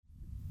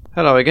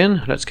Hello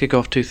again, let's kick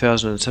off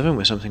 2007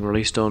 with something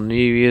released on New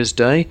Year's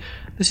Day.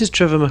 This is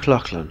Trevor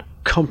McLachlan,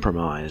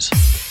 Compromise.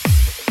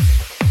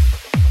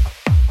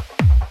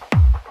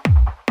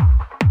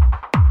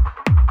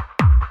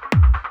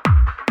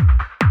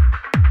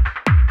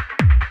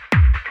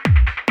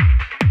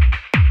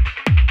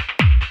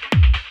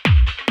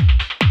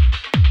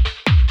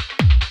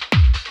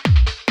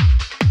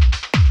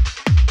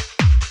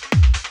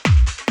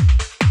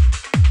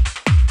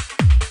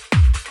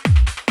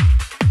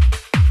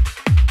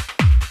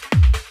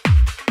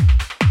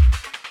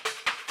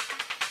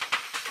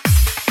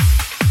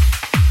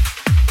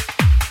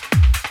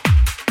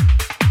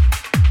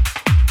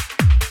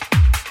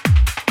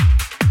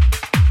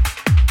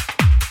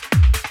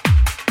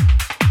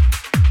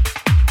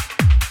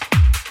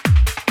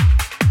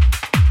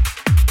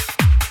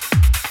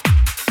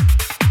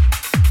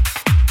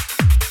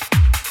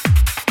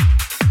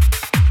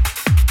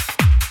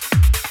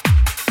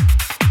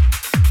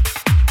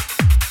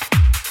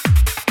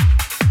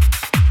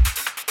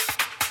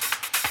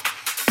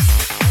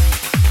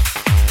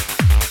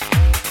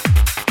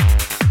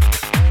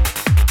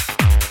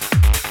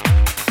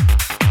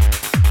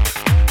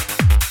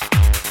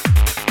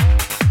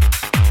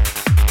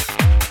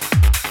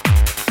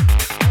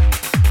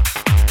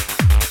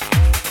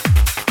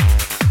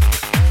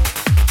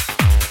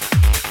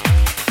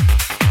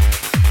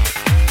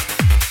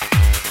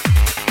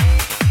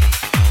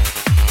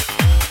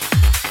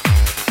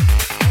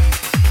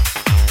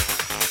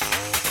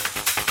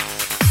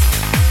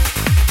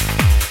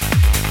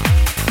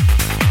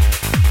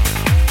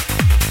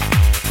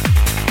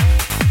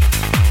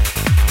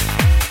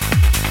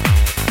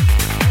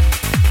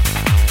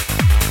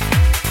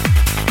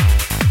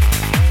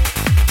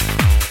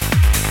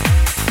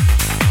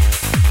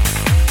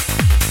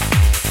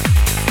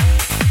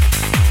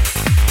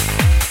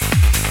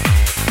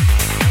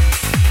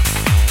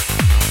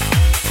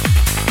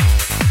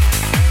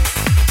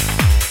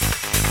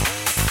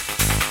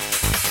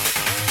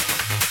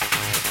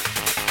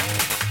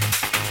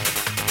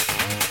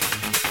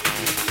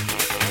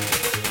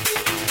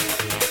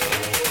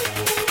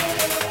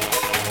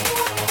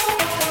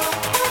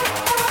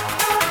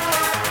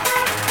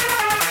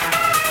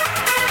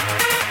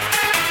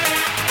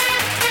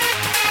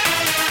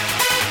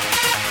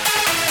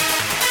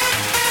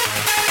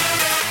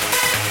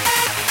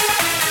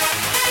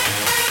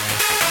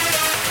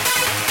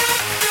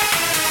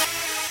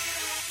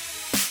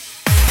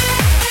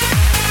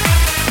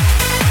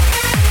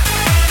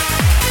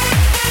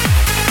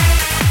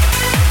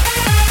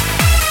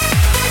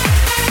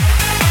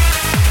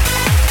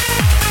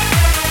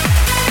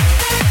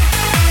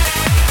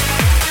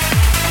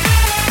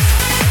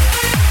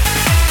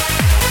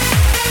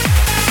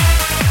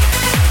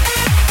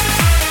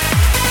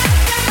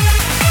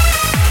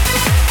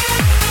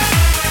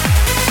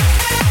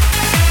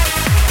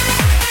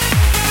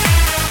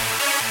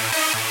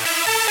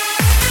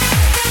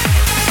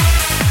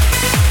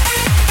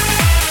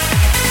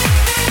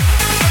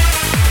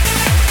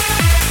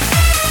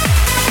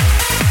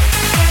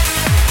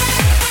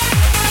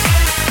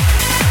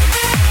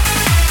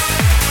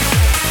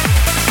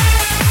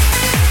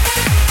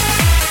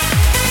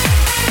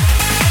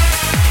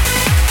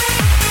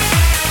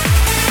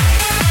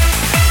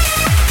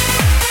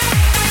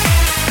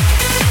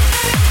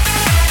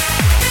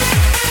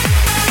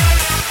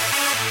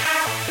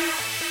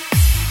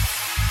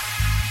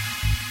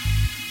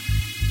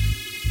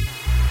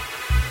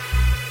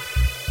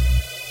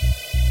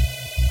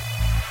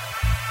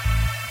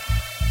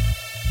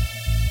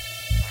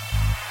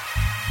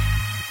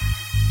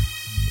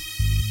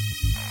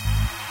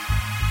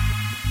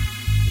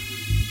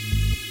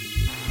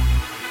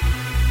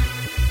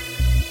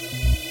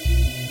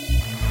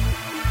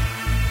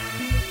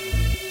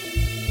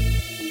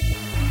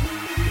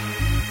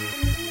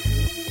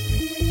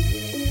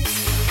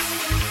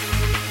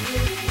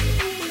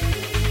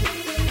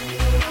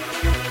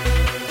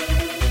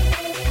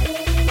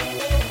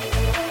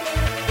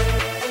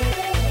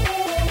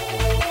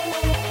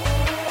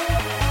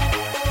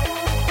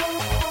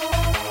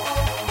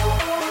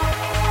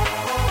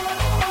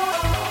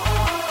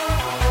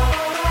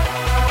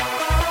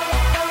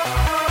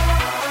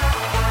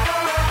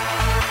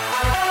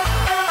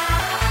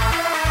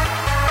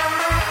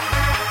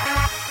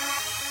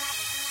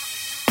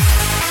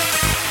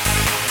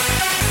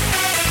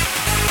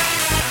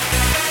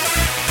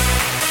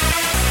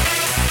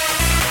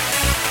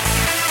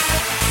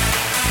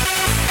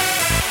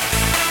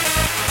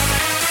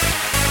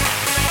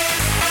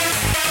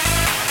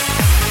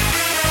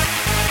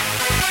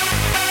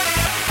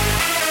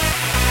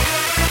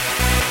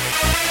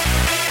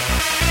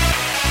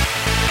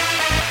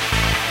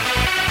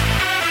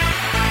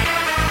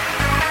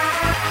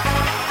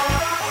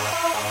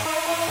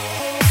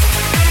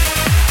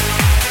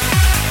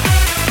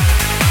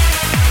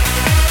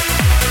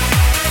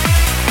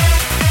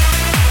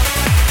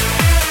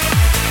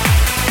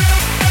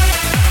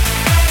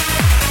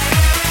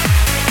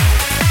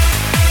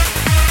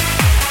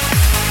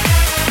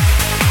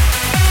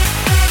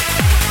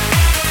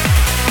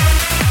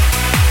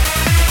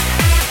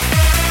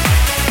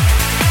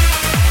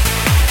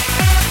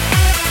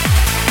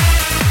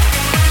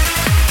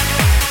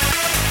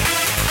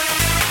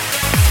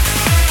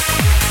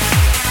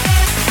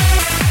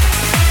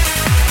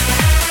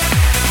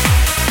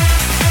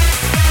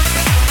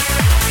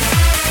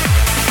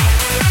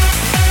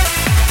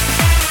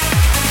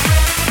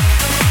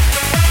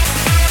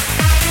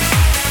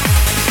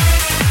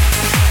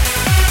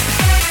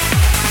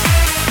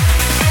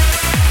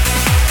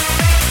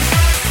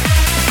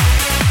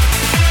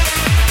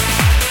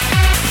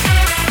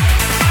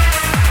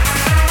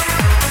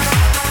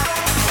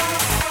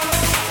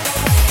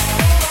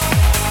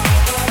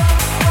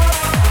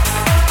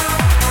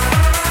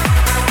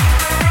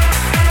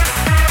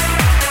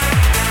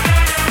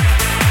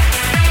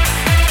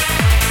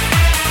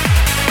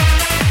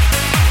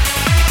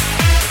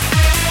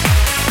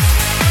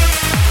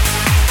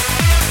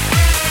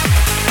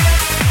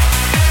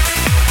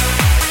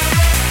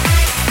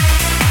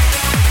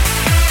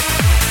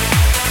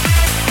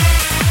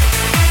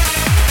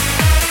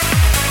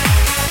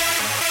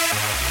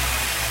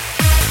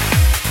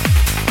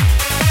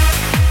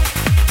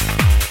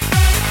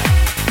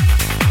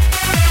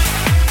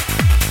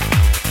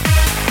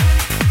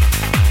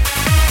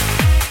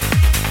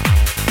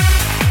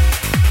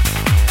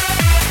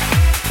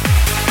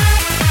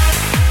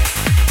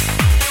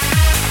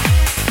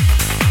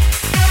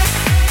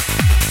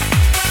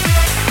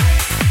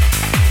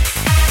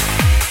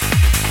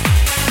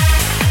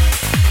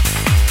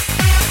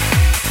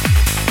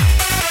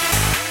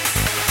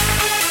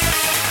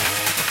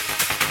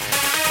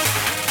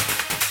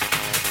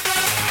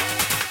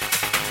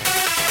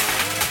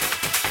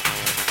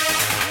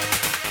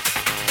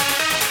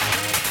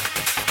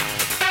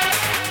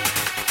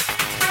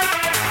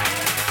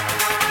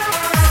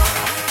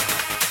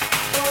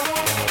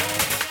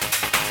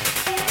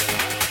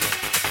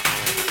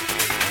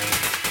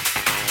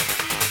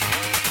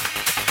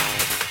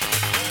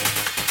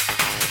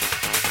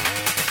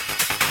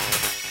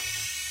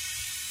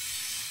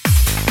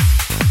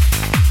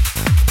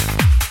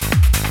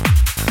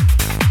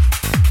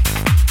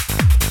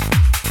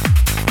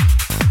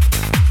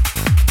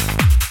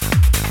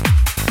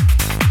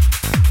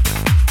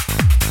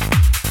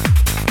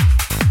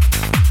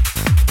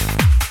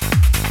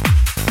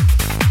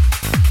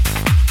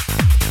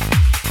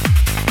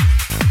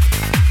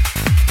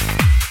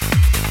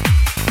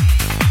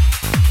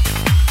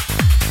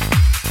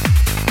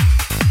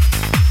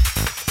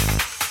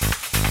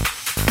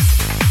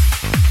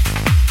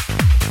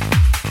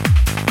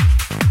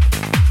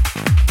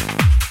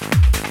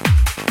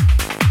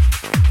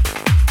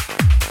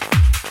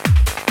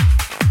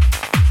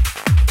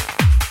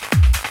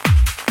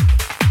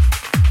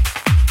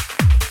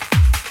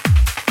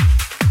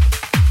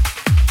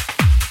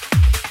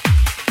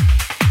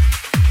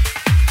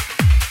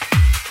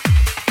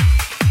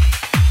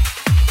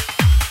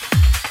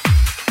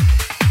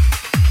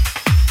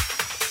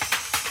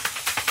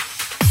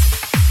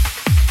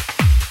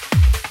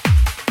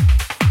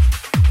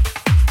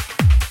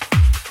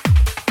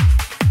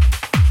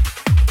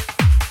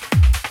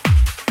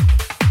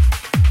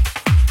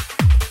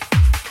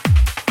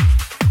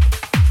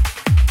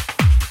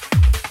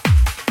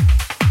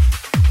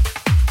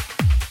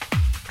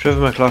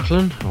 Trevor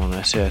McLaughlin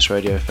on SAS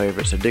Radio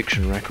Favourites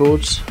Addiction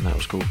Records, and that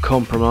was called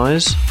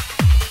Compromise.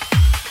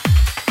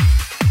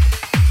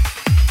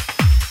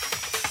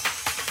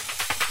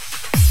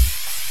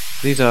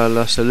 These are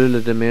La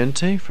Célula de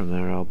Miente from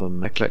their album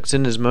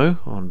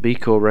Eclecticismo on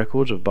B-Core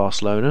Records of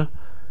Barcelona,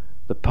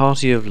 The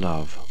Party of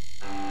Love.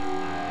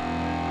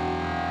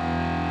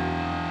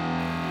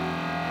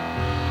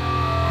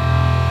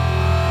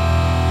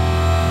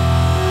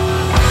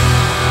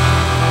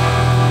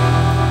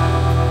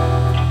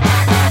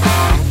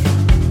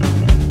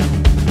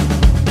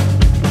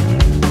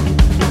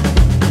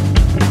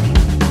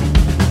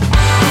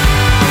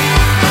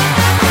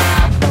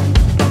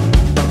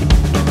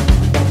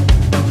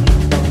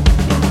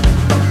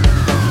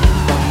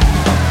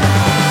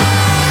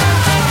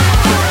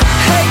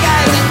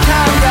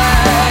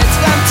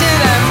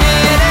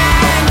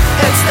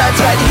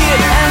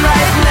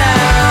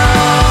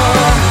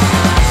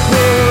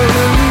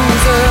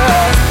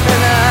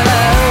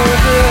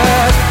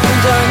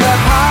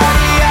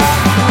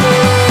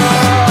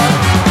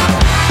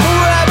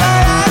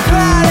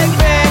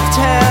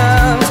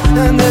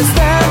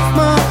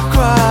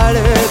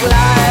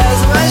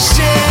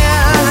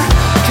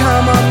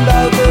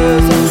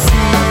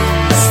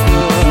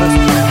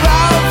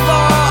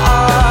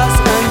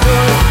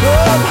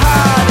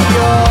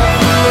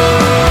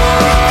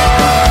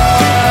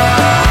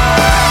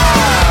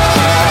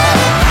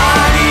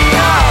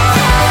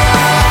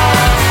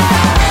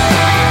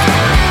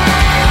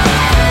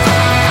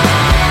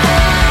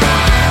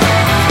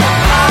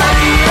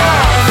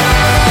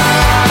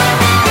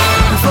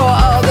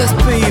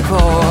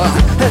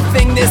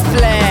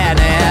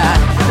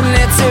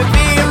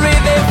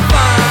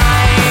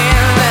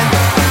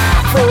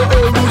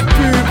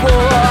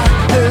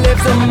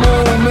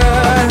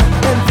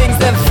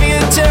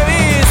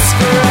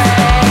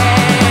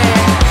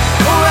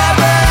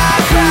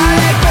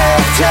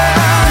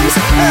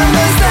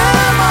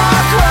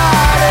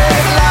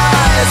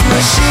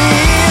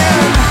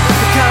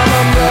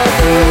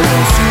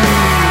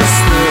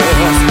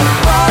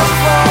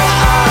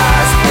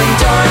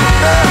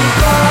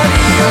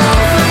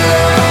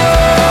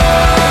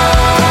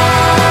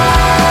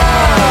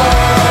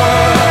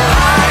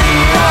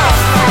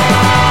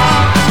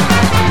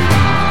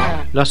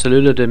 La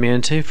Célula de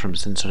Miente from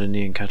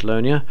Sensorini in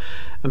Catalonia,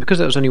 and because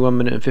that was only 1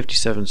 minute and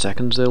 57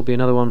 seconds, there'll be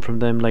another one from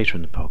them later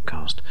in the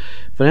podcast.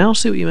 For now,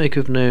 see what you make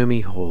of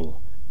Naomi Hall,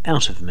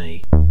 Out of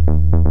Me.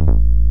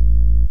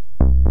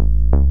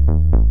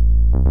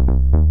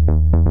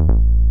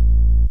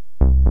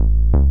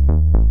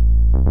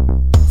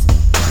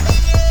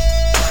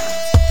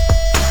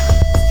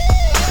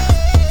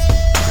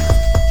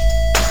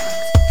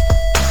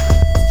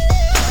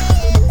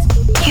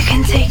 You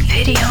can take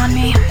pity on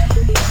me.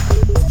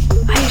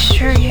 I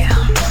assure you,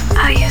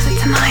 I'll use it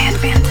to my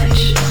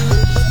advantage.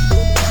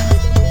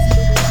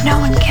 No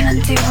one can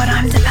undo what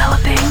I'm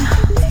developing.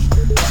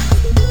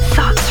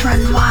 Thoughts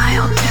run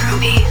wild through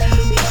me.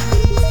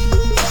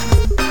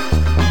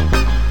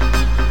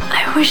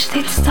 I wish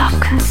they'd stop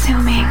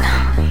consuming.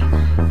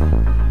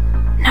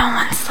 No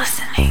one's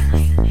listening.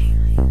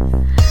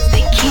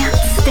 They can't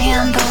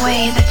stand the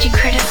way that you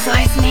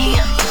criticize me.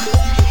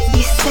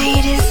 You say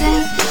it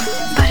isn't,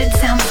 but it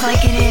sounds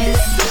like it is.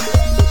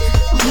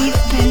 We've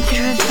been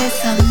through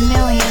this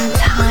 1,000,000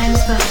 times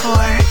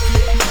before.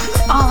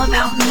 It's all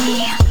about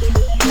me,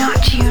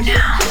 not you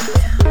now.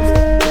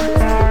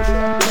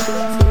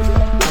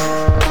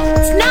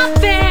 It's not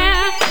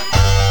fair.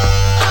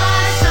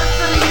 I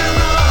suffer your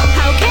wrong.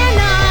 How can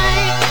I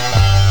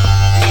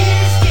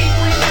escape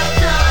without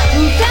time?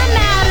 Move them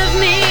out of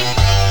me.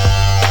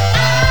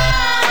 Out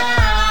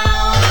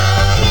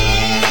of me.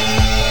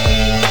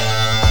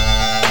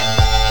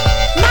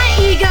 My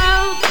ego.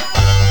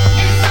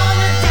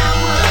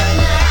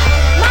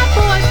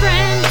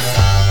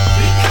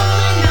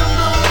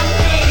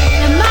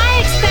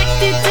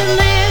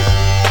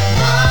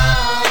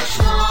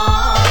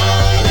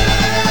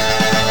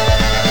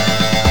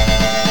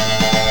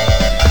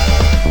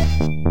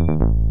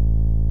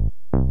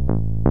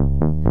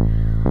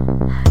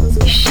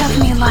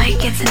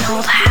 Like it's an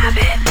old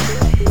habit.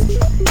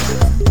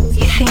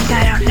 You think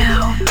I don't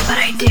know, but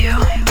I do.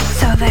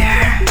 So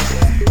there.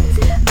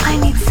 I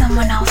need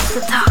someone else to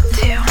talk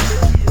to.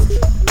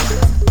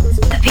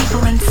 The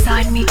people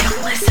inside me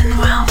don't listen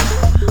well.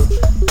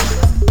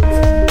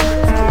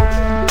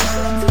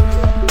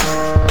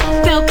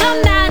 They'll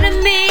come out of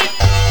me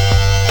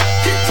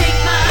to take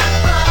my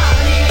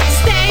body.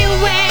 Stay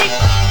away.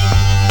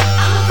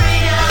 I'm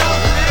afraid I'll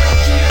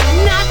hurt you.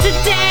 Not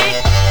today.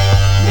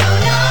 No,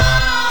 no.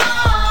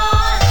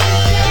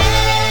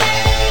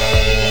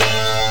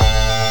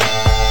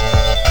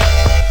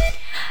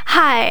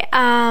 Hi,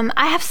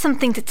 I have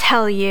something to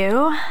tell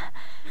you.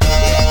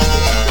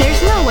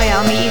 There's no way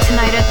I'll meet you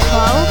tonight at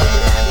 12.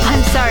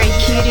 I'm sorry,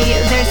 cutie,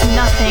 there's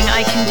nothing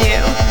I can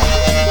do.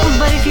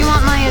 But if you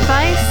want my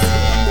advice,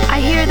 I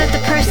hear that the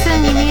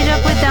person you meet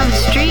up with down the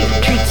street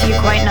treats you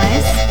quite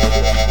nice.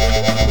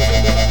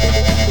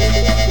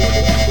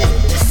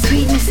 The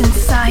sweetness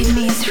inside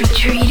me is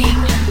retreating.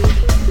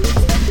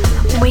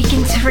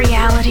 Awaken to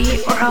reality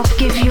or I'll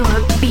give you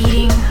a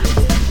beating.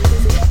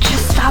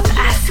 Just stop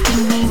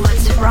asking me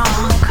what's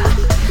wrong.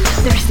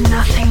 There's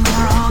nothing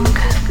wrong.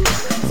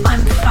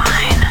 I'm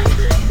fine.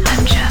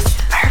 I'm just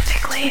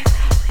perfectly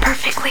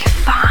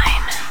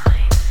fine.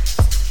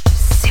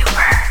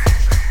 Super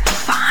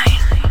fine.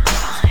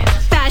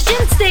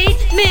 Fashion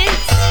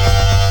statements.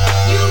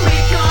 You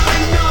ignore.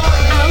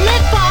 I'll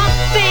live off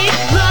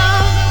fake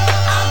love.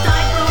 I'll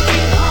die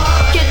broken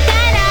heart. Get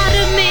that out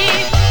of me.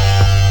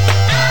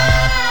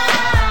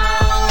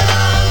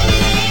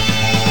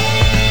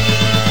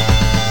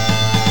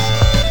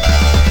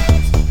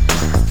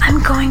 I'm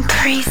going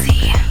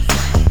crazy.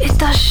 It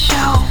does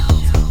show.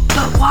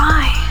 But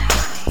why?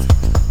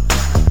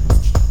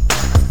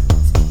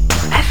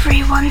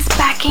 Everyone's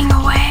backing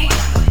away.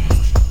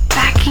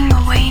 Backing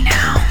away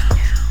now.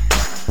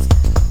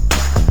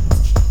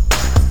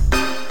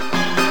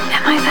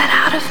 Am I that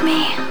out of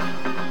me?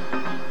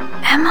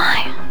 Am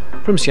I?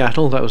 From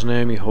Seattle, that was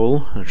Naomi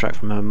Hall, a track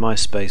from her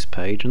MySpace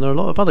page, and there are a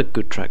lot of other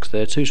good tracks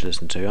there too to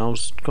listen to. I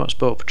was quite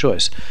spoilt for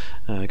choice.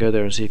 Go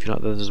there and see if you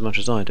like those as much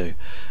as I do.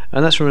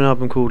 And that's from an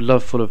album called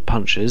Love Full of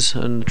Punches,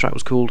 and the track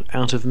was called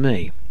Out of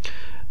Me.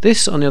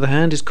 This, on the other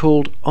hand, is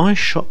called I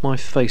Shot My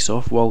Face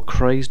Off While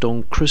Crazed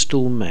on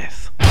Crystal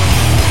Meth.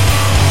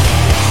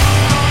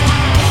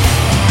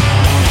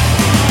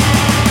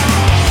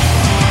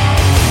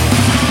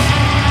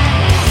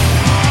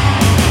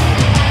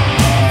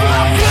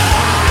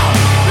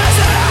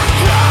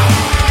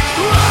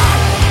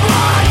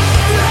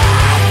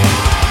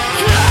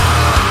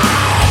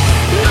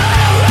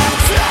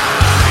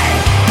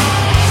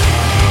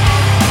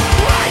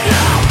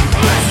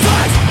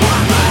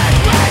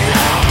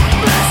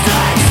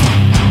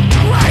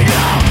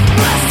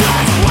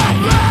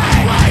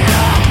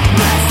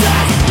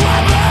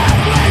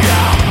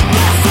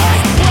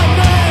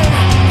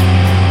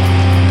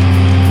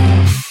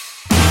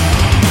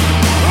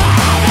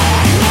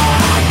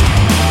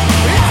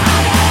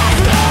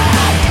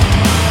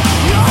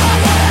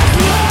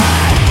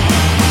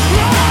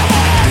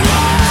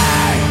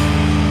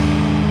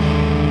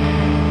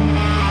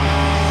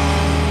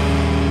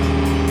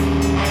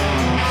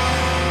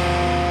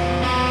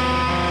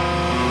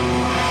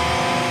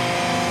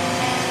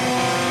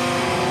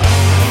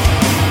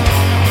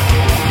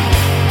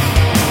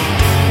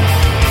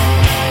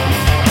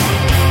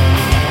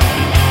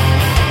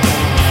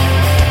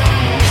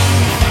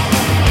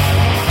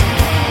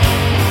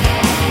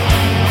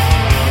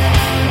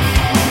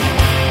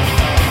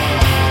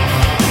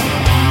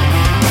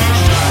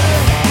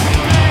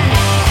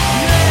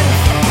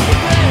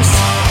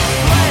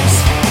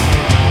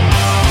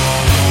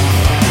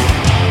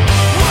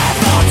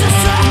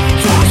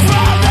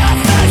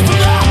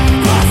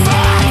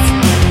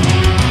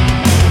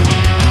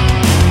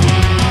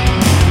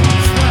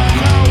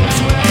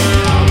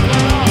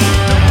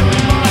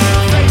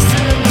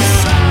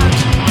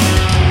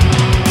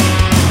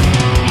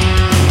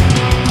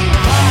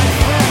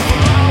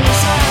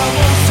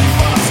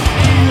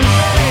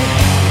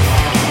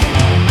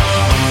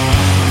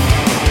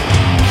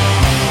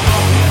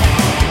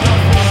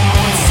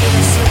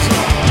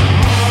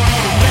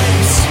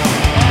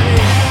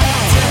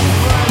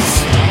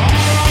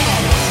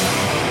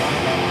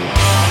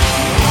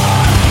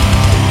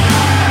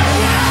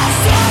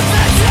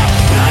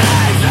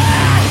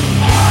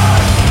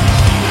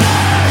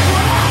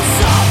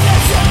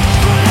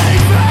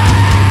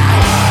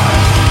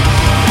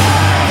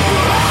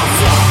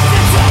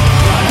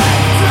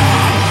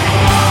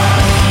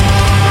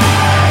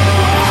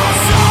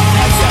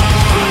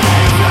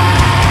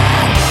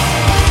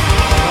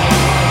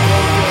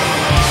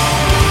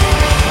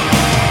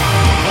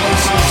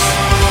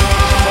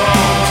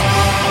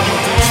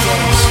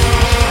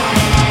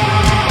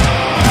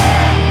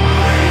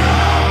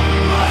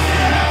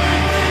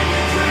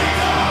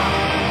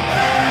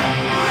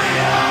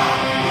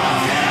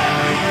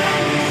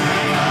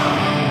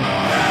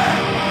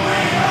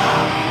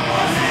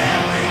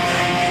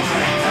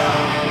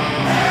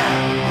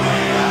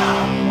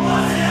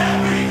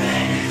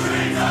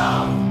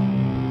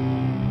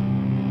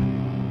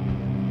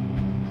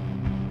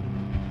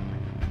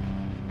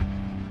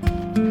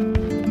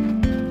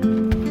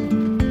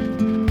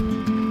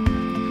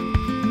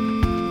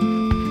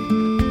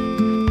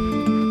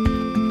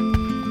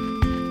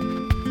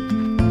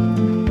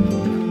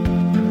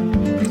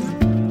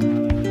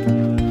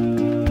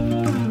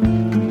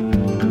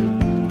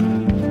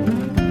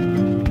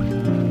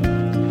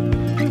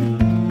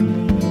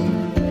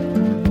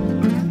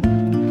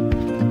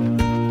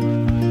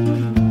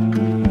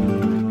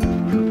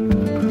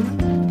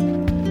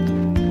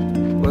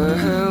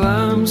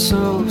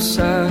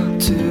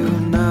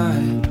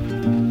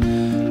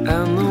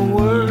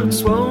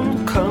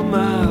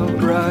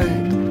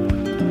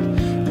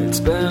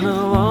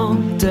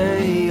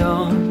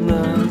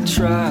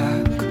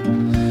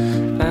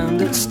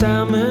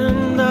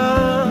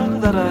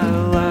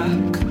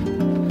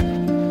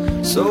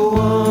 So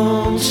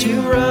won't you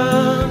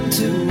run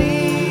to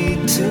me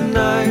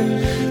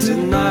tonight?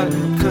 Tonight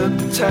we could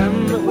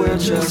pretend that we're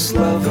just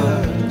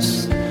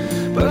lovers.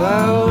 but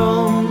I'll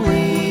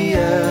only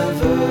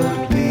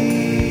ever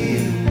be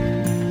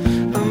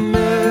a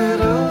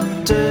middle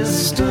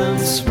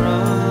distance runner.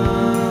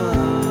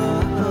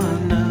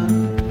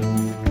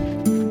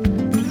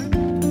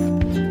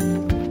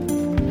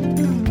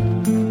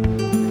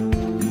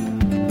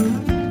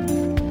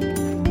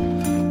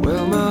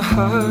 Well, my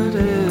heart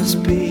is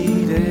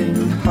beating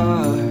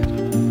hard,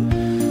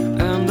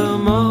 and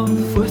I'm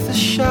off with a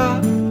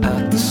shot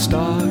at the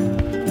start,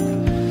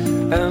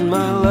 and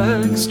my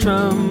legs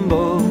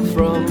tremble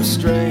from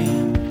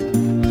strain,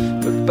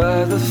 but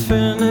by the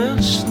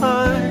finish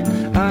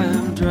line I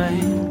am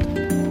drained.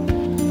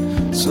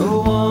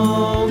 So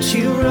won't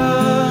you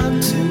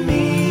run to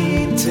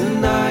me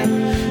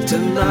tonight,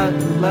 tonight?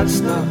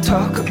 Let's not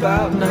talk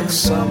about next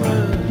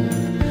summer,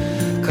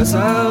 'cause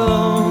I'll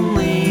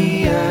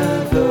only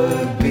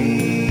ever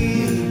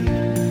be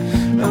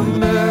a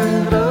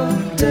middle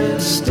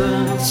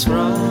distance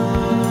runner.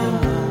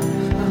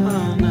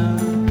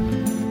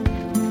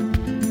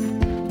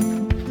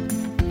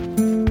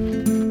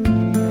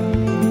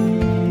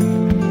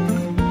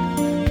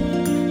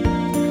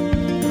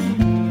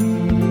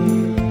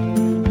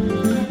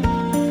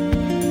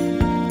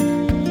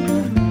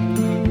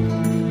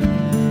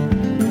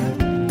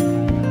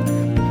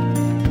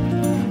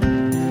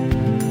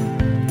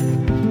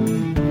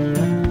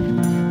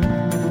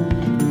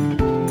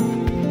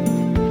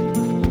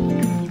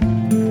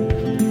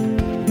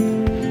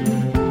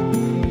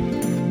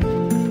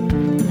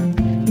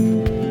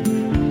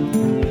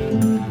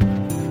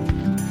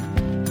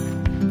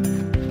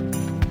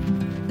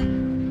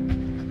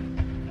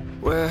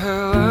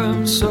 Well,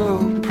 I'm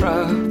so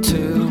proud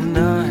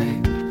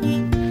tonight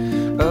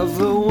of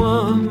the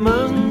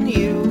woman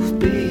you've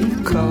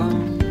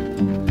become,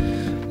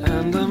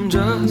 and I'm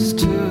just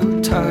too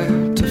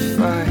tired to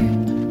fight.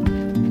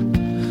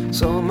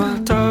 So my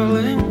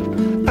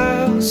darling,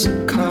 I'll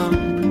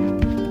succumb,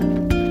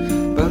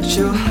 but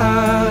you'll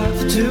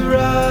have to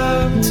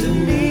run to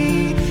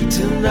me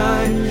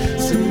tonight,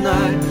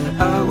 tonight.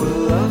 I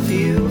will love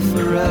you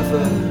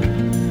forever,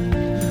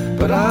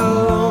 but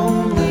I'll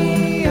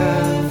only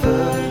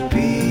ever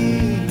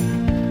be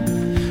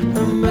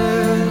a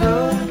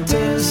middle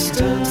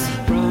distance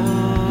runner.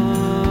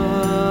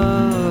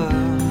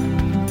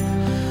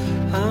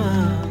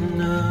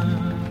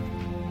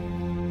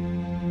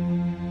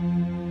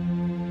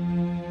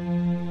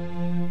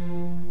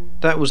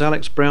 That was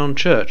Alex Brown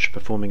Church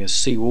performing as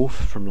Seawolf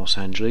from Los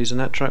Angeles, and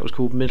that track was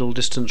called Middle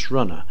Distance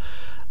Runner.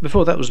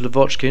 Before that was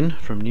Lavochkin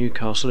from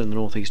Newcastle in the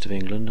northeast of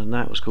England, and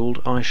that was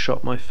called I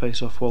Shot My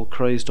Face Off While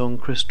Crazed on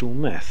Crystal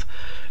Meth,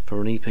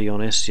 for an EP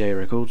on SCA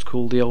Records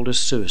called The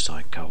Oldest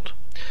Suicide Cult.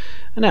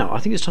 And now, I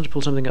think it's time to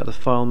pull something out of the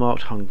file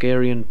marked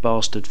Hungarian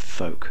Bastard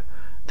Folk.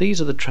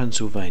 These are the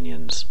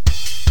Transylvanians.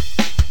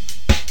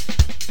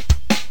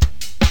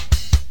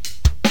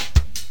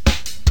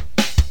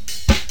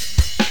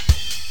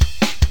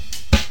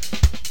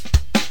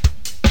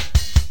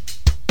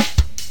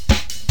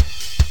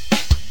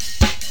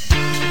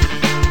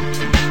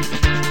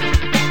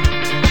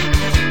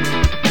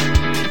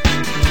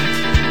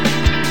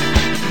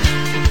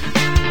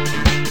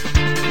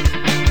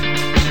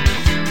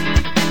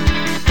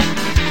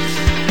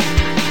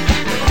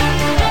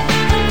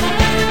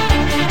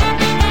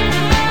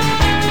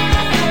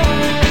 Thank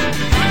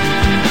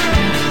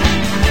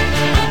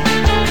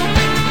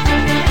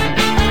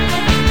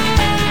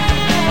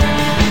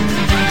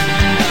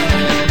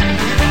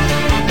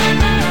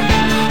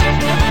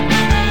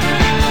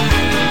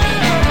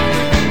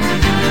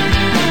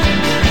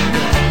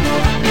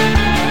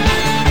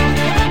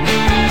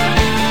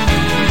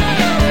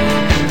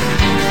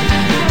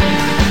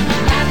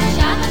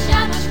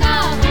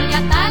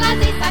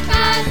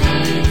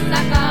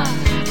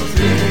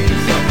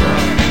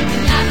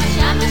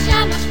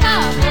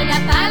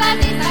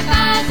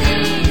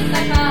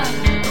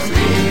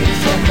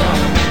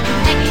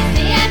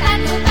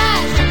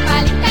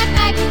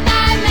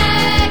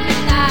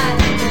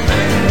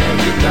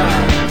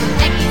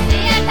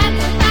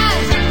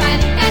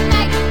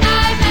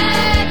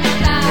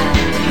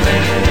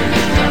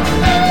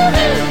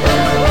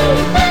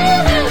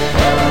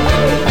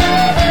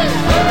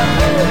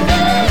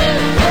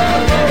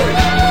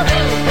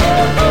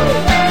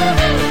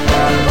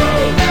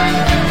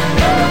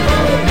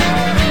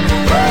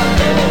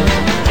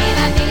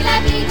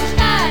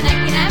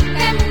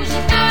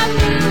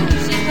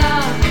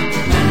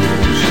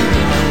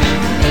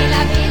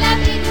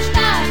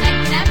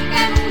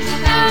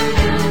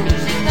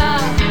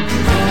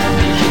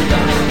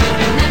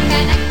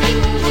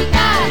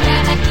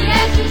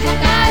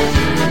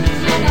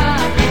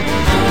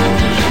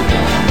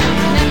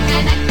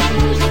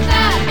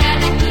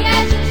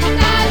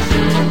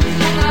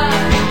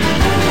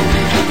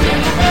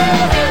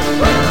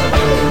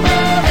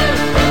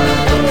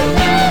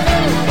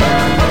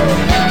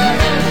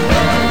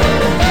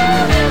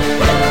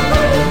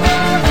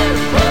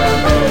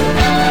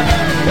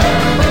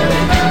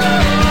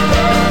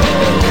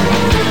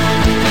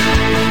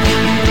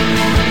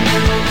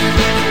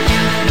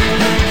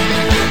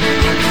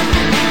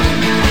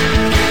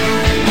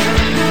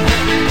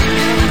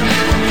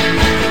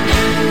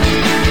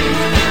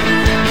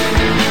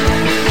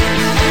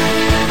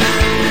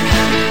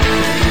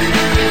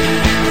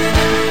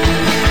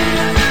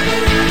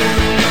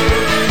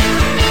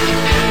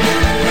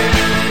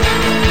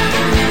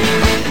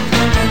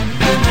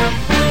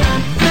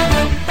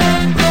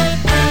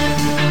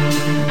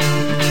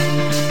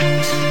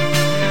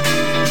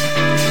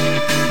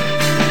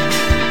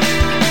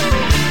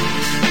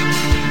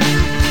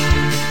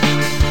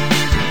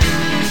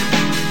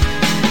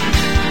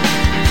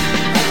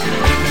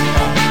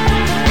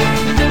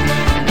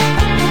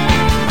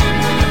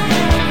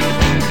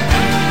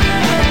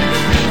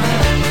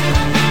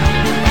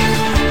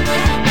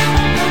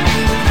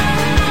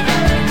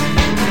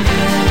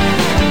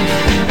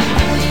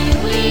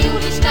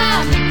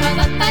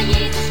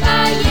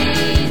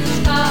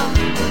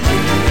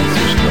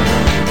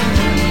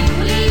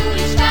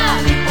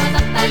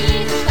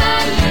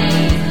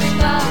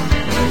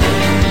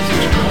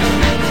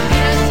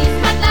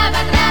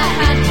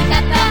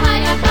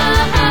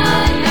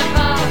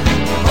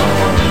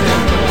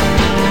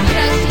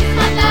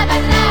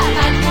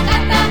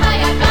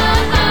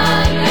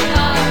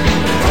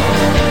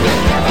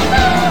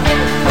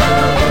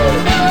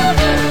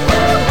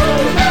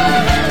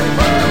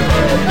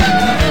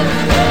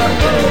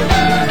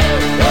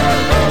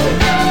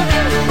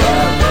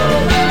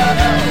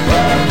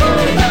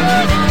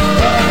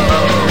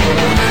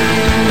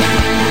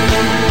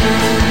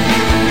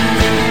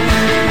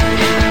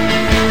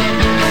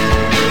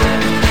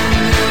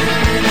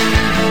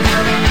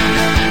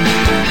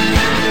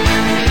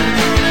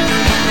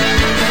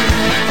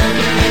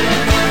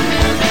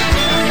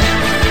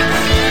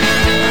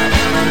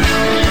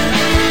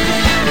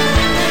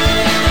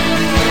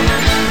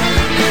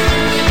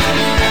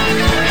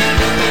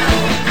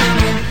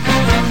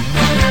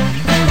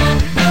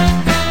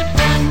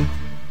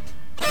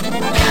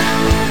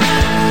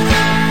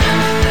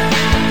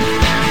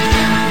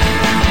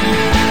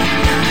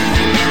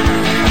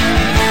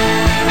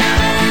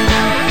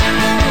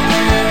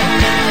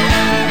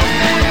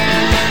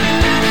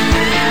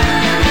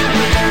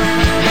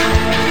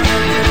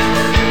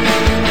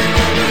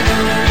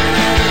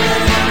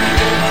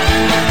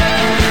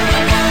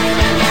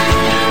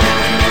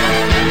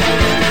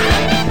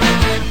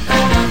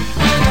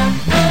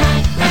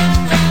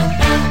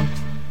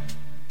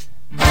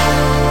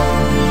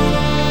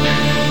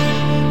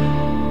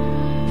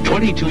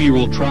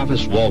 22-year-old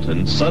Travis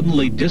Walton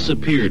suddenly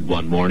disappeared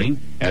one morning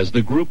as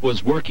the group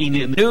was working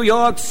in New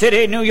York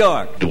City, New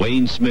York.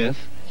 Dwayne Smith,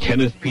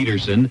 Kenneth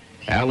Peterson,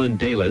 Alan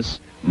Dalis,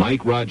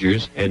 Mike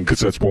Rogers, and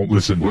Cassettes won't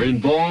listen. were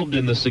involved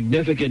in the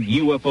significant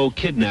UFO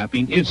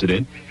kidnapping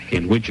incident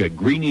in which a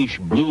greenish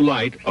blue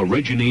light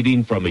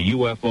originating from a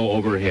UFO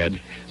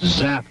overhead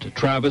zapped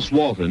Travis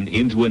Walton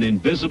into an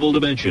invisible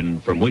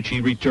dimension from which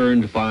he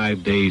returned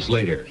 5 days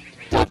later.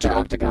 Dr.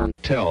 Octagon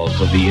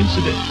Tells of the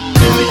incident.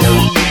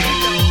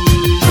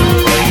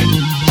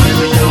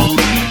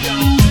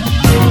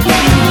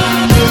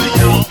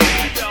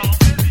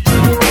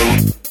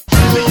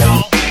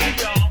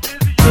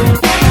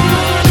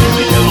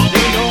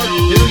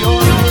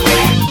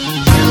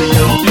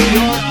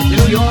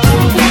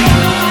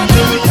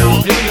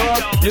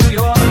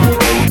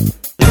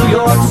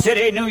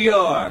 City, New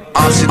York.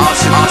 Option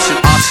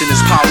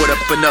is powered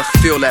up enough to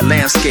feel that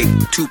landscape.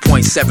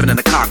 2.7 in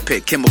the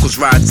cockpit, chemicals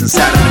rise and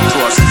Saturn and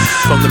cross.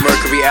 From the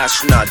Mercury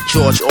astronaut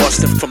George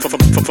Austin, from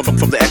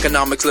the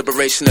economics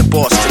liberation in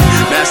Boston.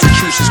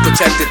 Massachusetts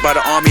protected by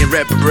the Army and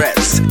Red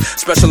Berets.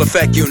 Special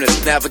effect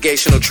units,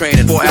 navigational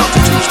training, 4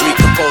 altitudes, 3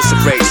 propulsive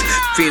rates.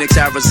 Phoenix,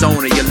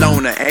 Arizona,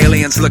 Yolona,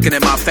 aliens looking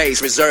in my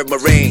face. Reserve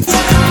Marines,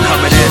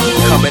 coming in,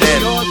 coming in.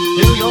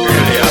 New York,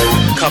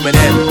 Coming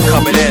in,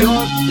 coming in.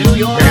 New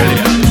York,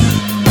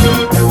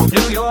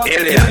 New York,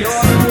 New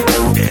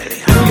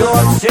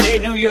York City,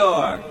 New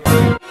York.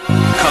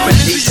 Coming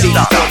DC,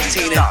 stop,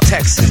 15 in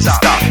Texas,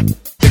 stop.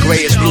 The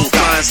grayish blue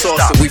flying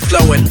saucer, we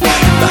flowing.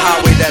 The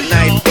highway that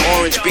night, the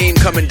orange beam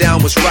coming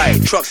down was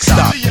right. Truck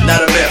stop,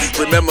 not a myth,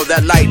 remember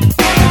that light.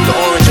 The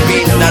orange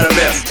beam, not a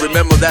myth,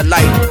 remember that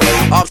light.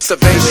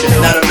 Observation,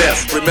 not a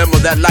myth, remember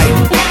that light.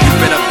 You've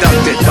been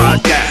abducted by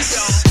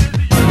gas.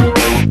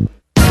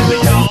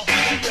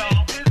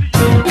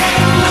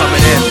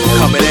 Coming in,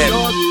 coming in.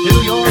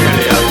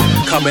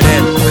 Coming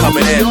in,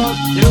 coming in.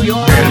 New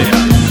York,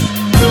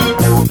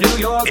 New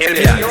York, New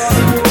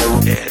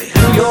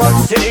York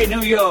City,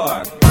 New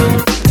York.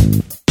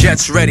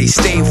 Jets ready,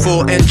 steam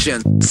full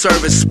engine.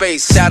 Service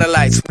space,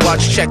 satellites,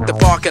 watch check the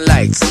parking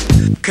lights.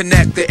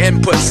 Connect the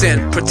inputs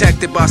in,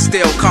 protected by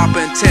steel, copper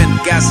and tin.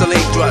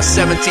 Gasoline thrust,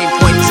 17.10.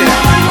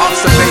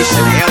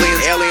 Observation,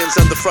 aliens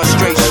under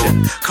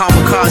frustration.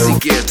 Kamikaze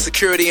gear,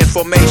 security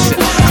information.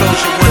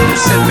 Close your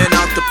windows, send men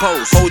out the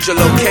post. Hold your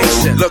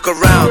location, look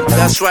around.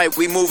 That's right,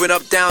 we moving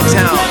up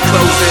downtown.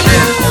 Closing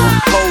in,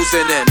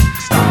 posing in.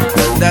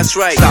 That's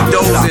right,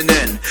 dozing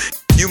in.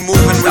 You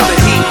moving with the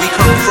heat, we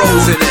come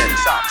frozen in.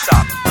 Stop,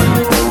 stop,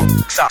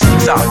 stop,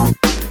 stop,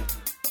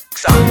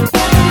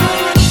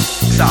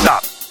 stop,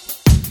 stop.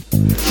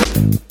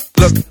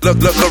 Look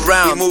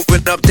around. We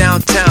moving up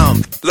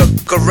downtown.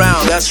 Look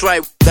around. That's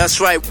right, that's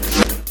right.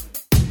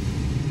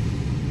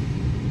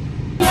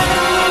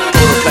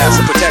 Class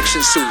of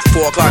protection suit,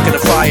 4 o'clock and the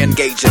fire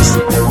engages.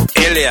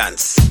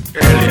 Aliens.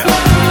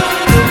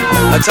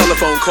 A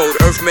telephone code,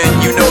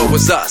 Earthman, you know it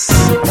was us.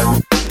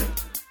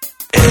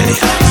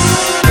 Aliens.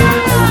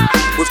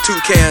 With 2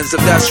 cans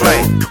of that's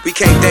right, we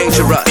came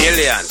dangerous.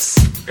 Aliens.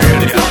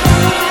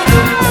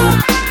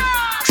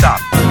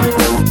 Stop.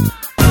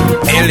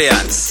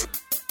 Aliens.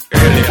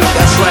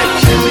 That's right.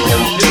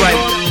 That's right.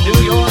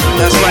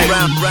 That's right.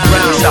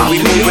 Round. Stop. We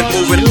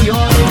moving.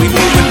 We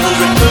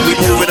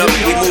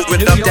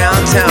moving up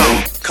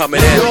downtown.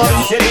 Coming in.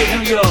 City,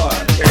 New York.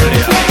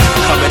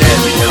 Coming in.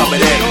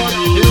 Coming in.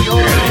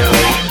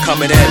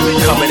 Aliens.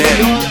 Coming in.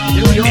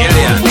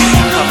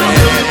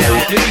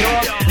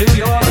 New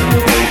York,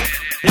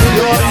 New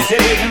York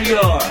City, New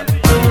York.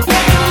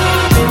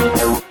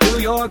 New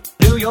York,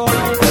 New York.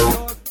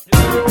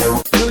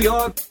 New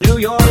York, New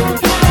York.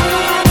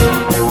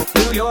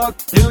 New York,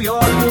 New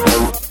York.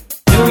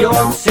 New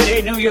York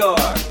City, New York.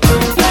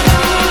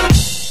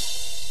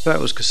 That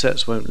was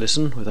Cassettes Won't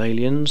Listen with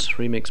Aliens,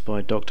 remixed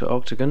by Dr.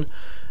 Octagon. And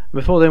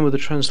before then were the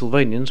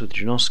Transylvanians with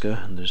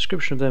Janoska, and the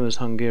description of them as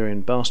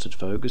Hungarian bastard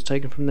folk is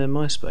taken from their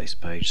MySpace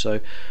page, so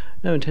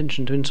no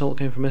intention to insult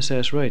came from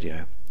SAS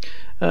Radio.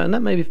 And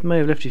that may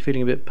have left you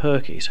feeling a bit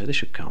perky, so this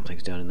should calm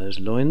things down in those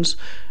loins.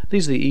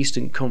 These are the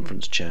Eastern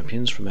Conference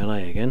champions from LA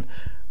again,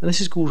 and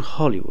this is called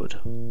Hollywood.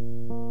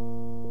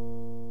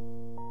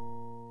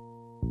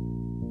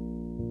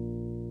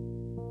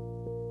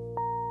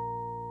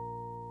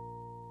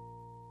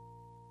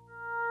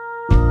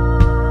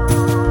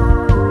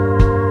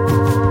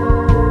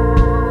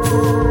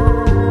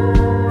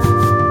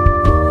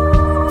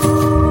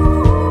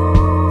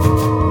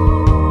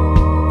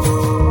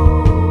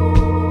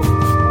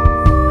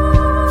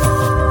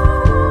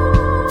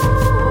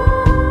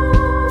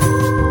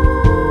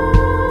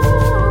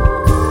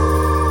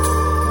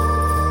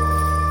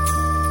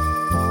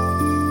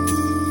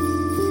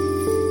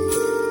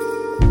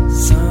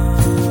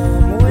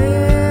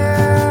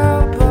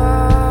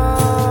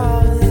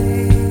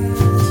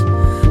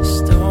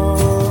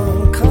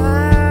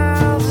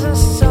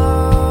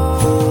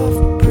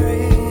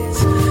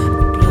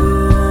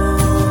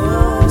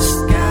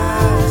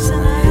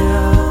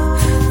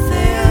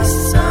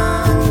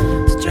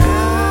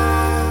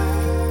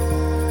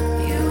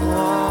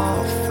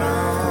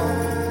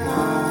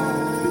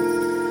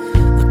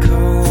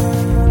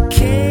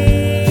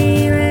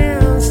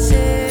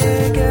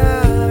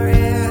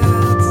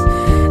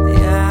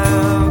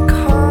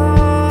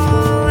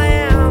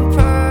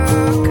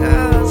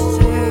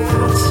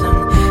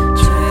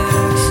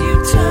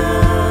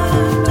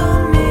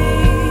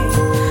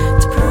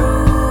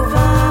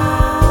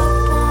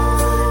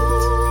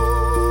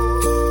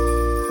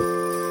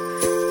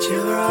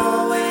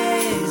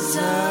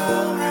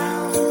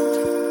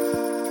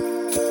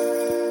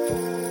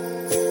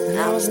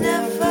 was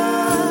never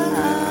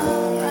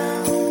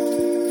around.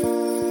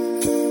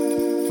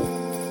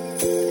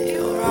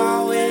 You were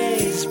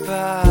always,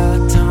 but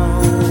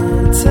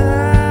don't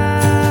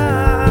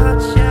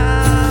touch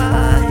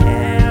your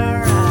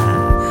hair. I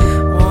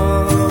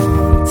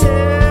want to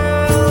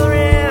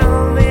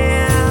remember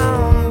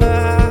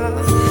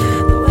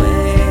the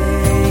way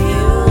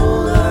you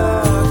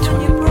looked when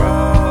you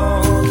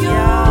broke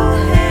your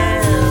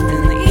hand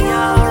in the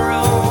ER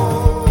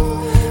room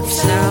of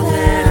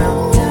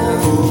Southampton.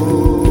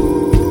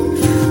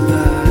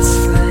 But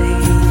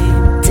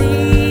sleep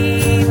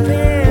deep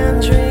and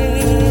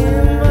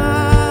dream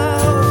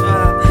of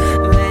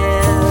a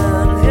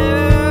man who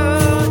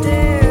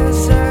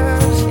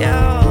deserves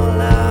your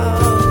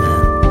love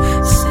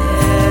and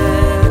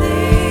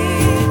city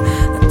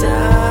that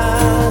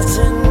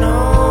doesn't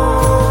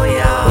know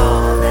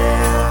you're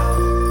there.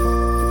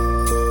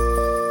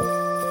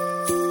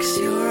 'Cause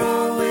you were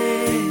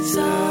always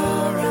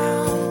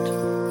around,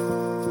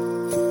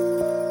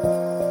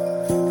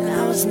 and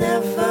I was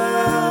never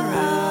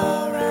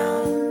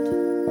around.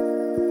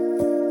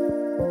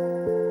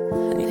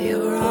 And you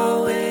were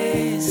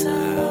always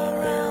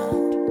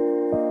around,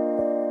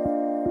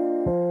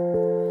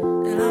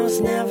 and I was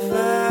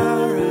never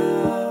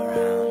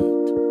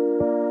around.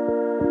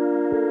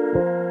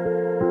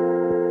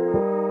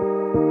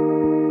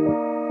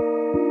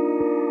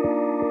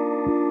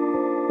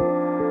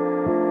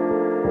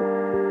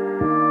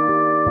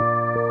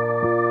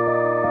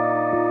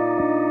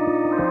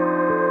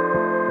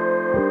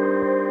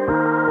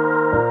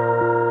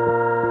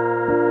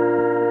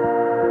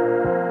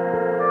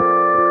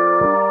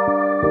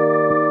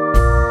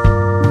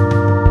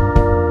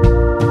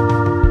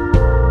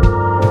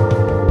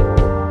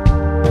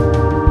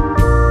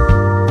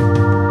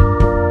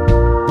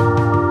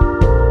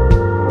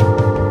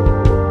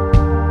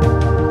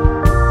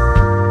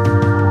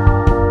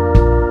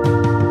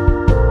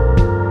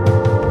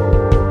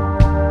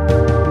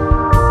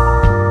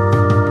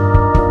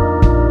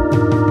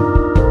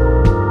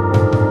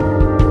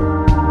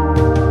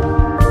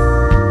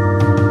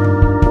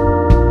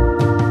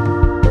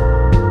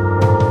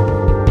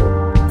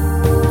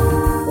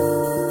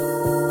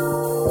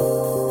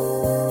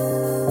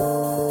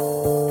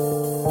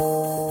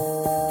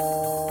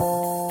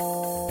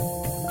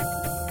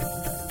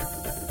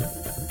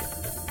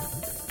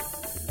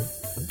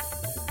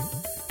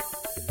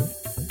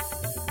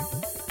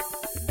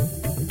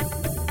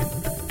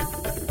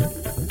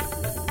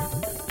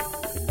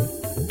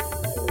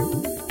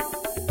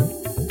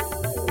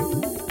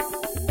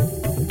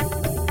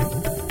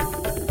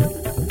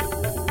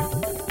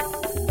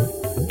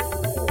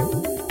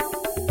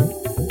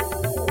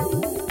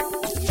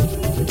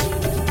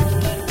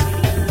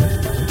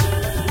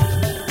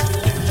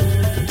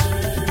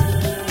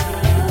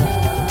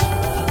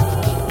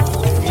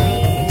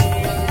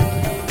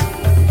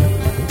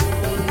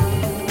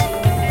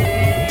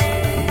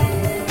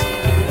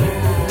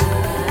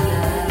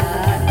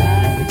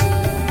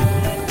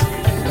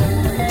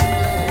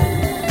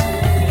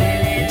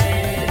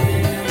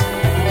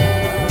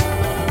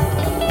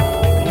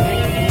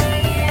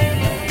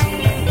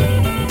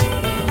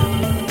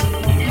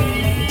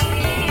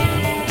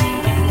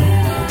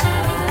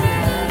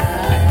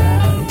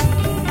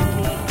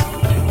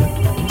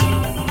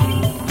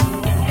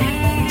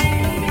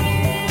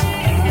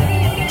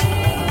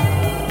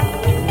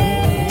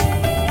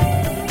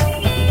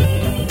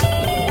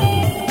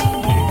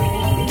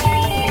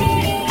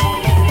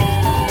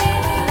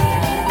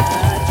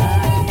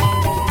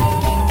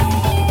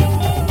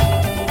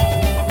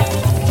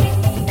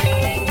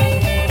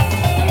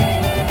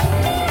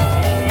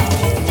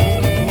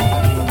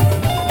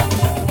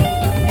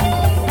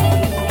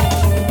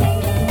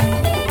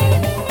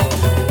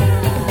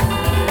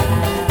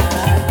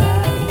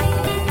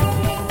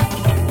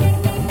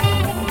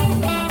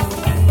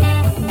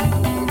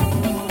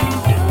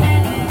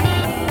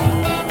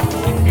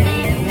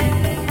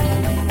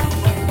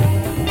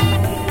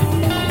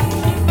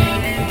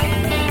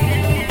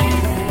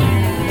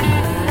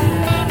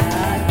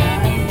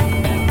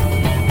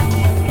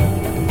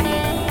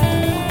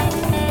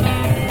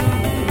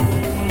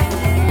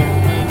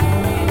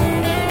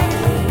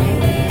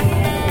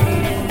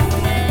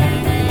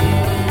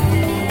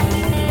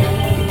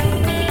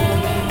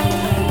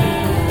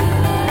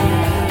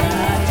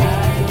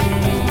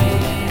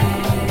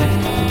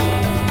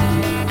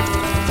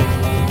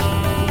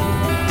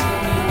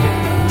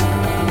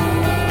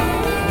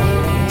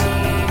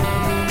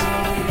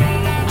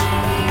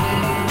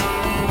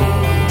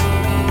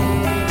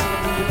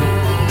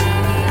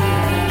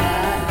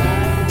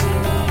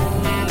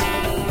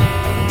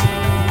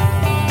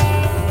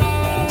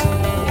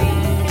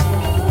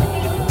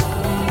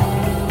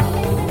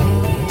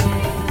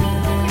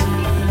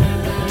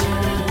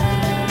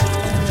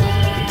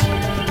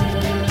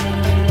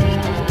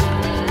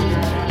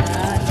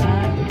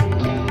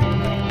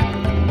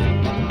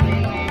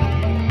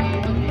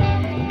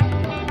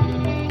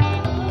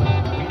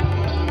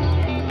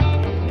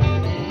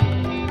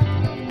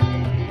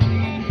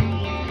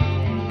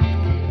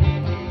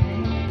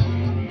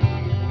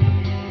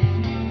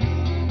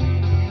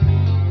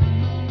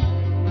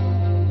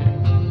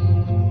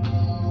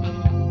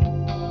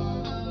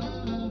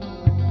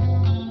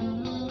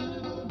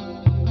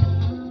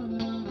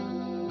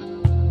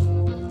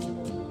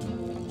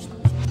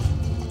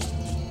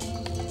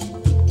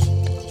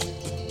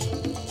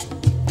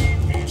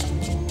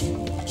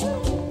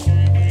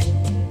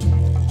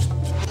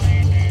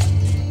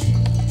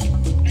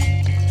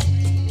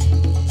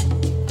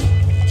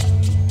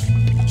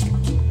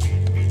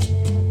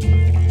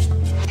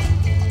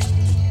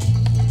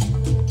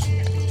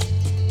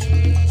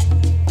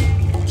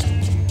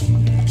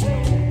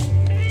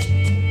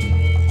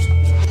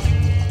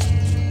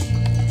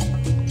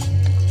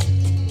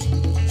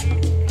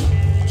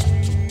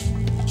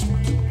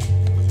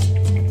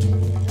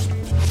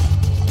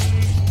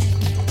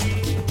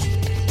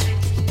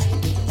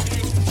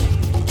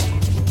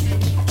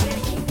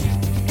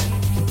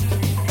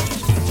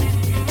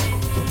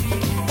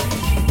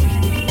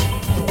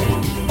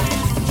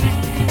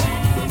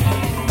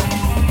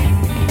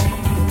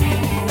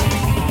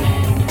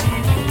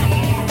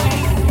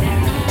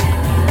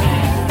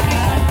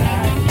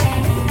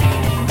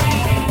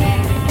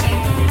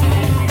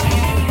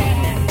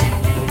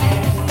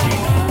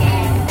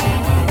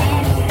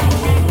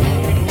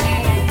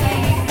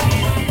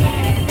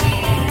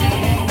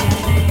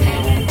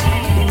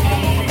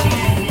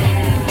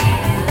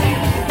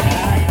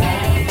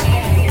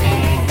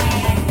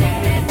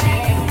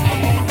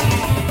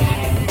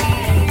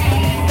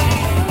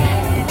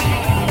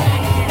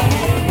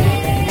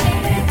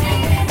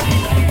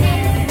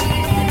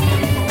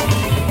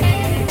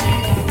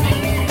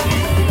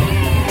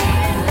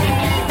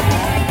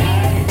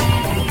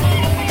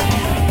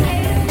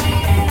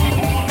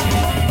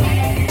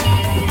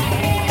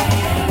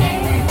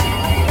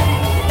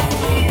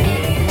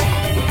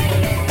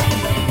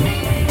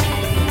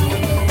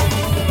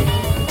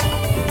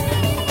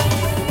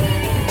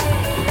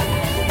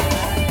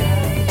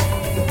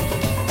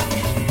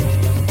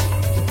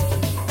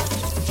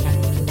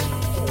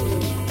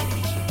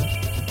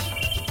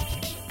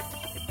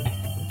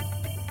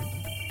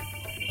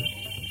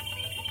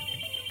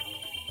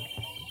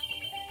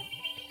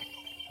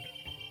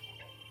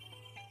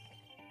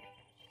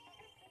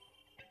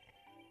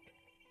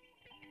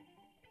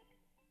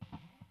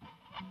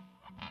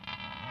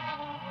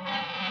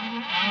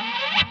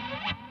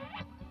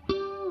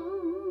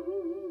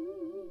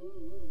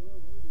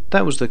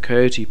 That was the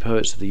Coyote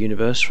Poets of the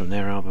Universe from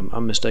their album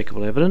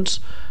Unmistakable Evidence,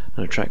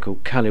 and a track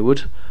called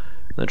Caliwood.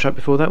 And the track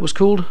before that was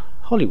called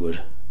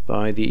Hollywood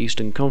by the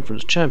Eastern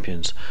Conference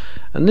champions.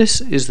 And this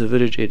is The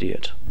Village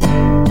Idiot.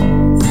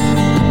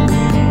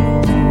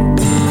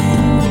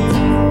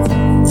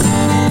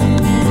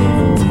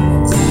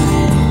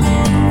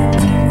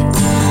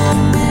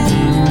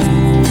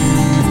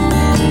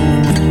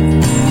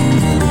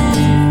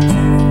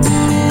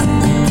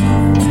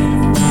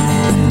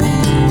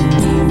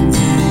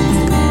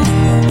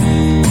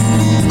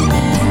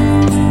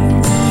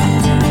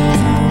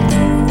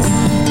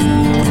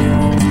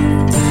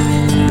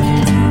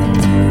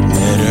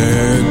 Let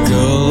her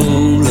go,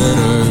 let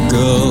her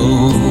go,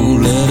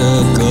 let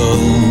her go.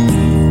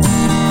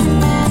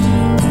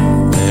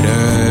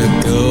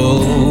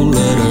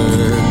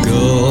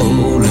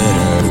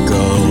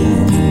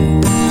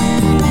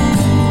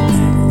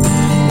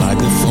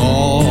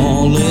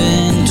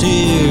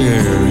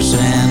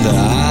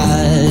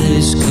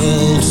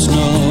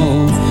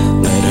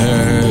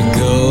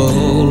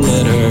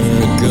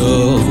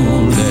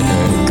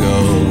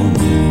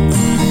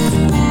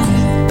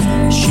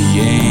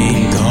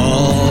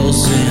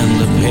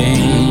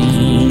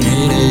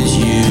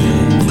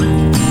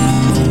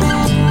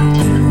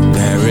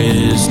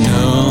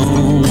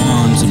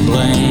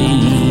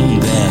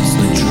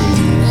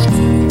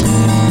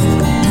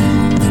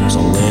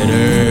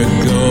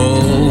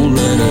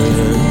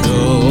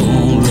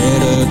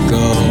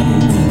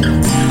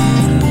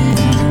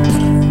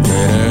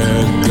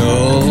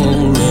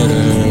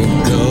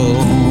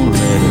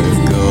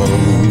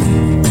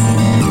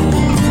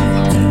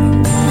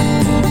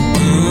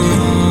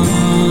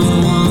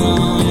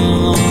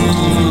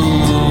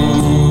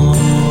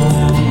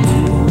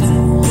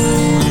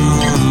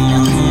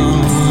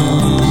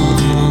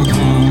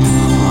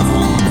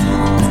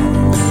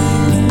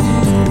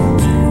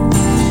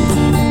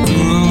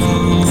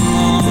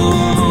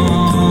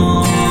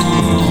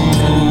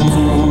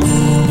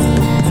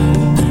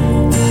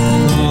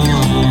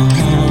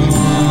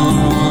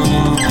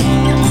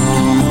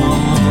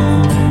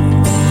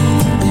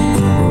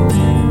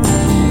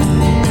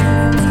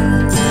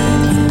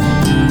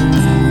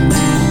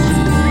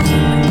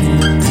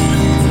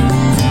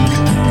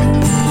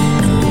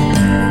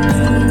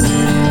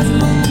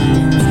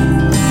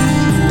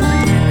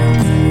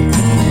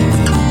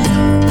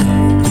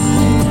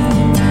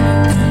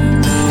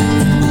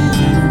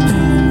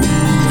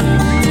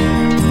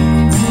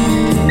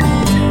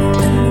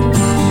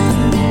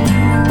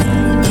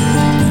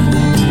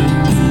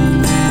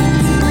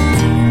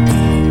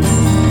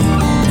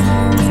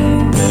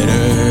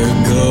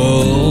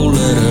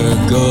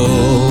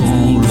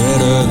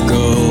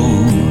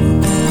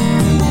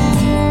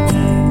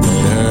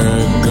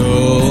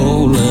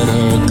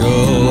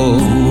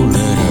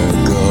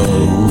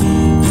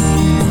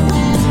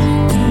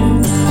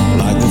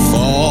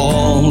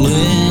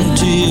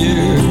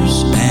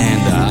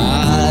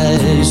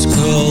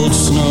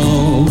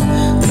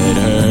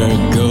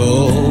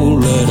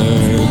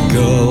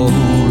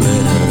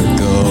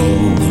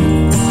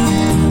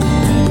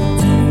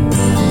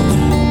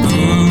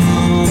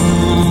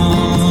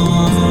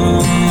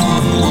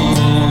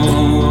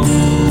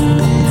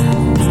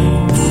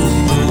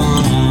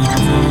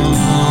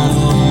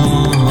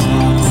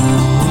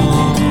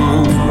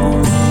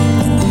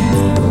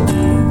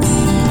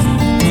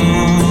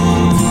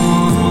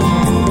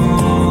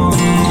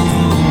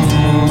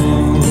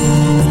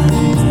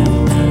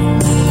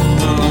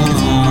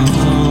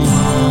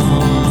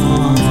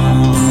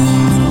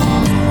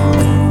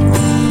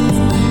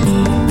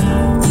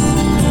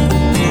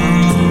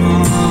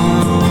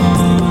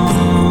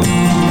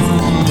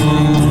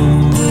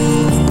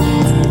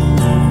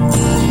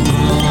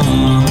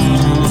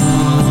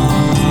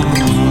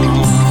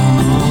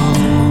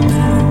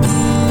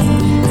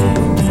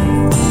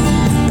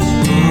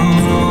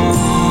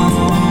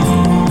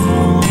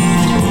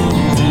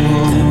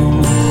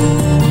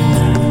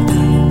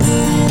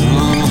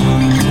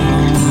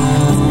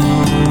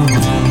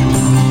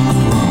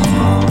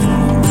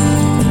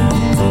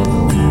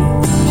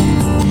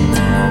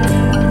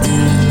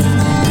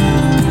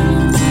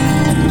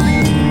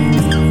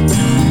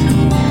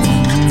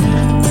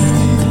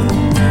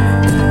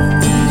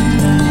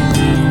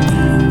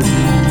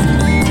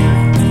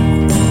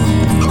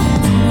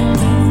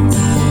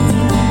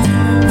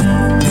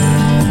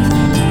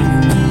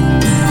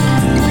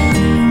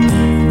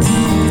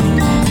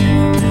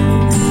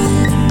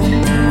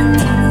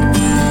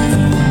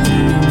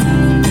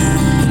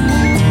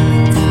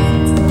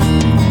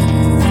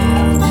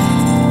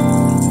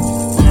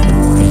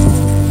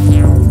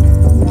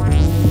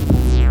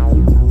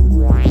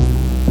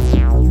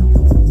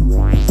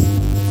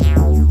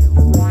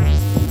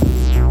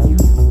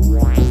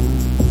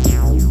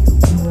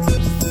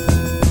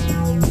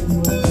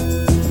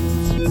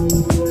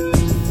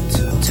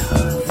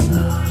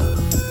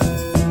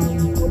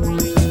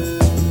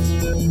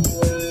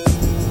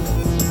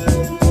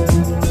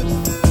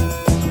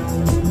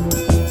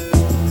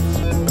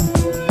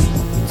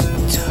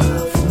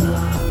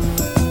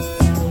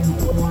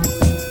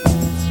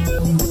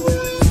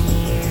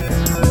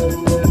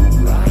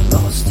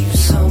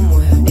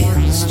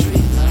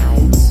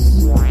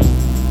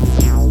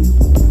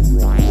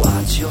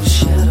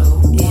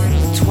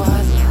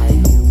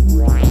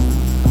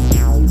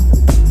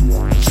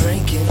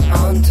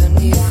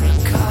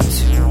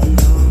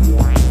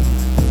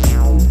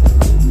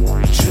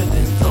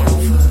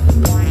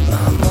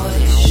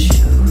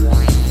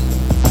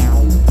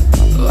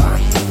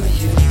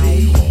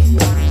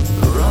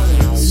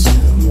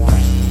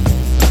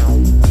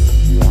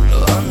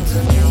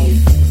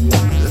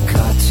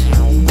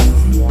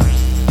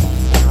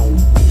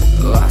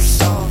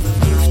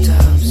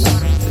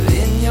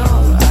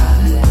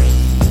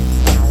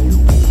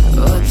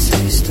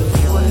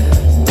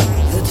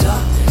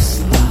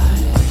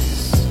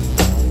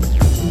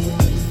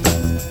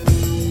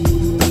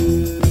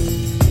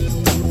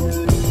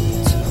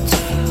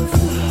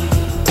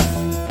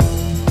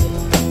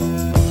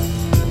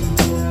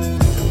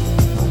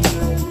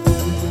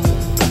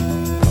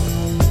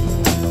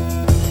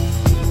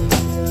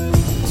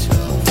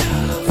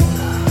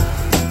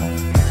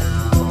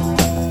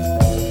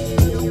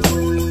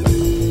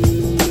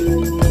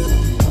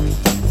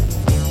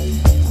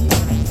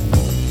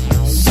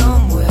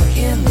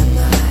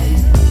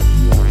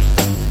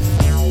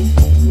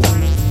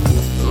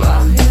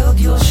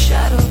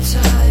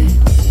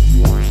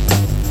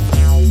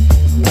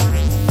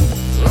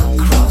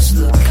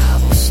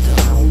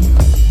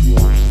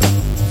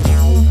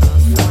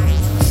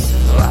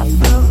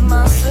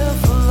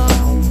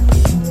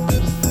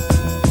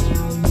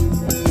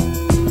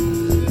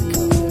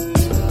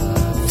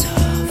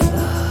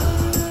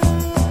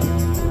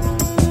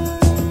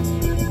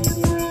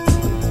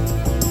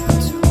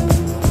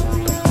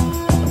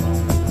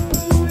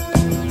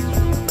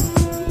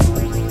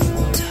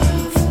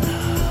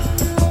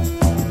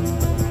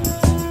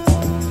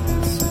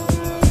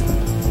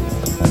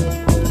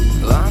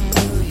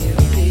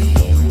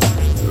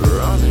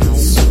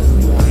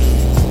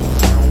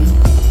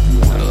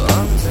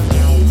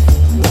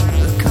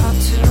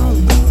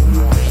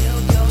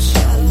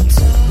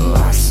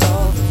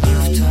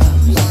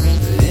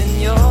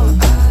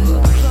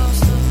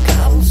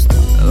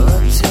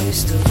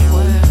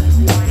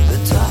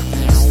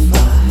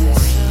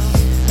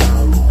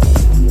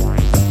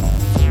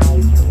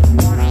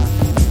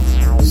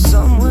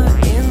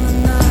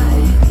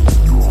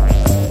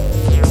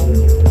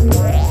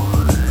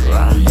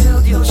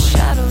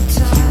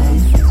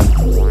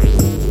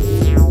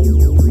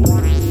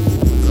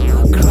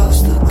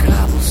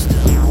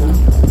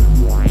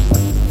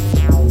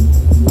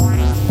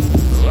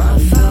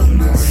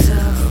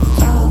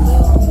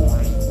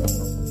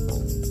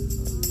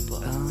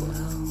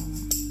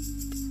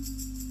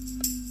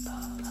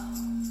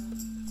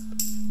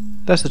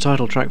 That's the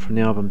title track from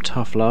the album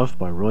Tough Love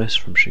by Royce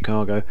from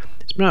Chicago.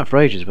 It's been out for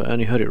ages, but I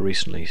only heard it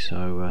recently,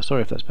 so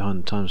sorry if that's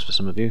behind the times for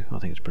some of you. I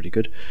think it's pretty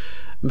good.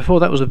 And before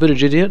that was The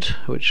Village Idiot,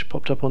 which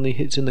popped up on the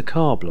Hits in the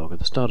Car blog at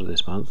the start of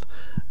this month,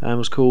 and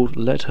was called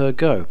Let Her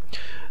Go.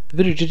 The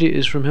Village Idiot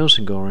is from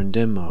Helsingør in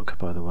Denmark,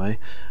 by the way,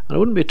 and I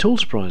wouldn't be at all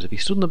surprised if he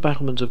stood on the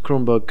battlements of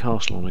Kronborg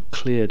Castle on a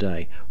clear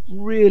day,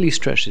 really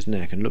stretched his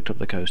neck and looked up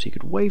the coast. He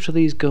could wave to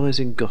these guys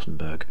in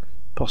Gothenburg.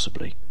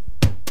 Possibly.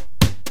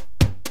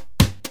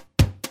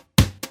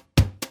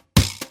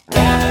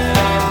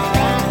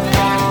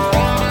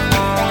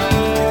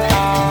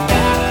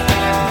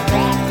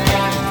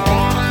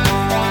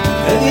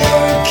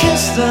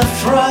 The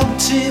frog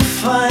to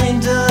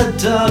find a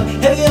dog.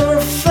 Have you ever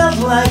felt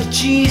like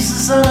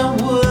Jesus on a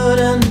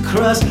wooden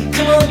cross?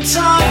 Come on,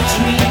 talk to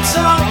me,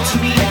 talk to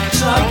me,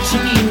 talk to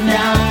me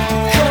now.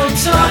 Come on,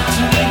 talk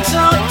to me,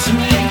 talk to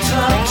me,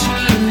 talk to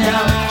me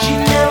now. You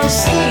never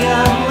say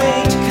I'm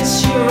late,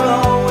 'cause you're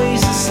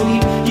always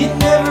asleep. You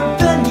never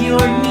bend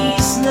your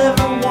knees,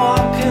 never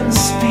walk and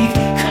speak.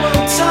 Come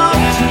on, talk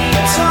to me,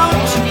 talk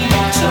to me,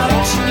 talk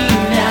to me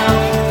now.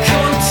 Come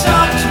on,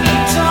 talk to me,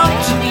 talk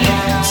to me,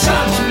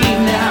 talk to me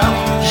now.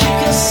 You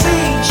can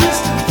say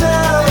just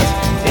about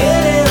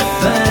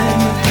anything.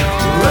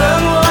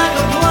 Run like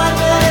a blind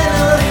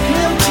man in an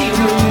empty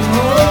room.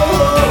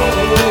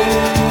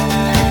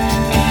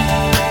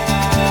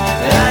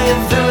 I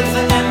have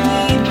everything I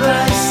need, but I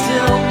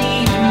still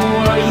need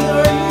more.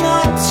 You're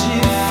not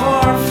too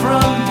far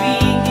from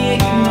being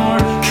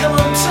ignored. Come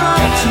on,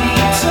 talk to me,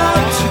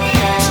 talk to me,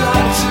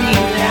 talk to me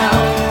now.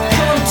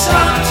 Come on,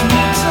 talk to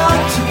me, talk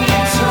to me,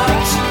 talk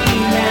to me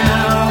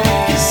now.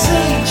 You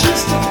say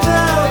just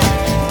about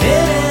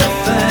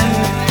anything.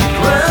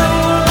 Run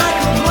like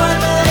a blind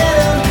man in an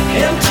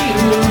empty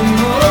room.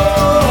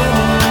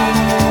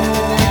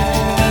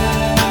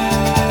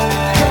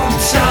 Come on,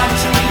 talk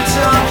to me,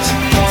 talk to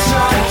me,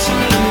 talk to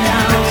me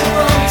now. Come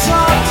on,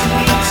 talk to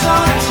me,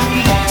 talk to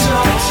me,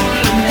 talk to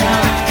me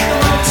now.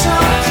 Come on,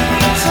 talk to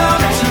me,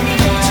 talk to me,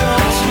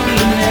 talk to me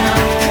now.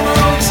 Come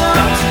on,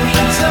 talk to me,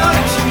 talk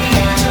to me, talk to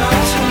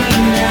me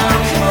now.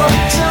 Come on,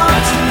 talk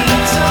to me,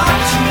 talk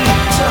to me,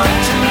 talk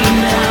to me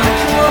now.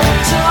 Come on,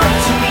 talk to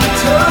me,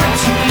 talk to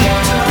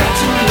me, talk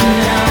to me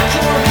now.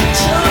 Come on,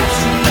 talk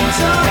to me,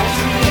 talk to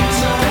me,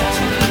 talk to me now. Come on, talk to me, talk to me, talk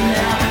to me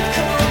now.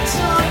 Come on,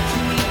 talk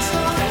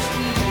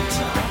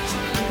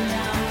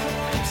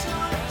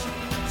to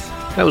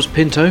me. That was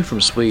Pinto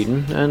from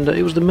Sweden, and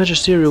it was the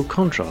Magisterial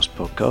Contrast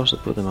podcast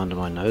that put them under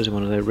my nose in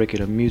one of their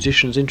regular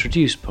Musicians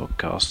Introduced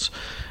podcasts,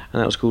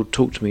 and that was called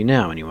Talk to Me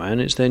Now anyway, and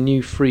it's their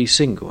new free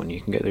single, and you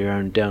can get your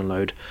own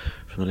download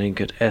from the link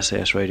at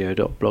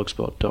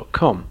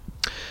sasradio.blogspot.com.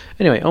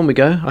 Anyway, on we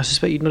go. I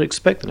suspect you'd not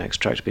expect the next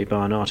track to be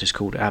by an artist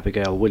called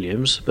Abigail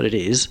Williams, but it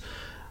is,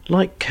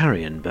 Like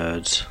Carrion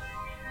Birds.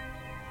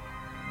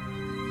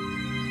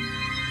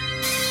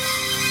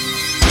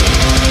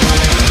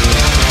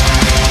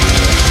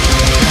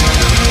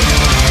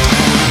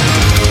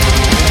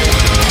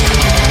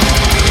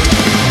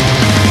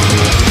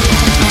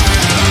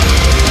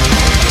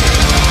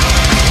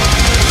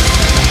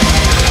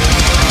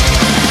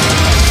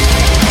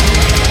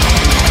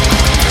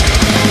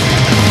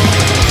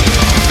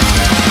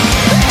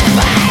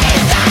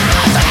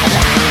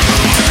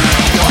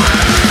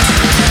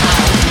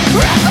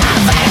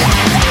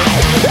 Revive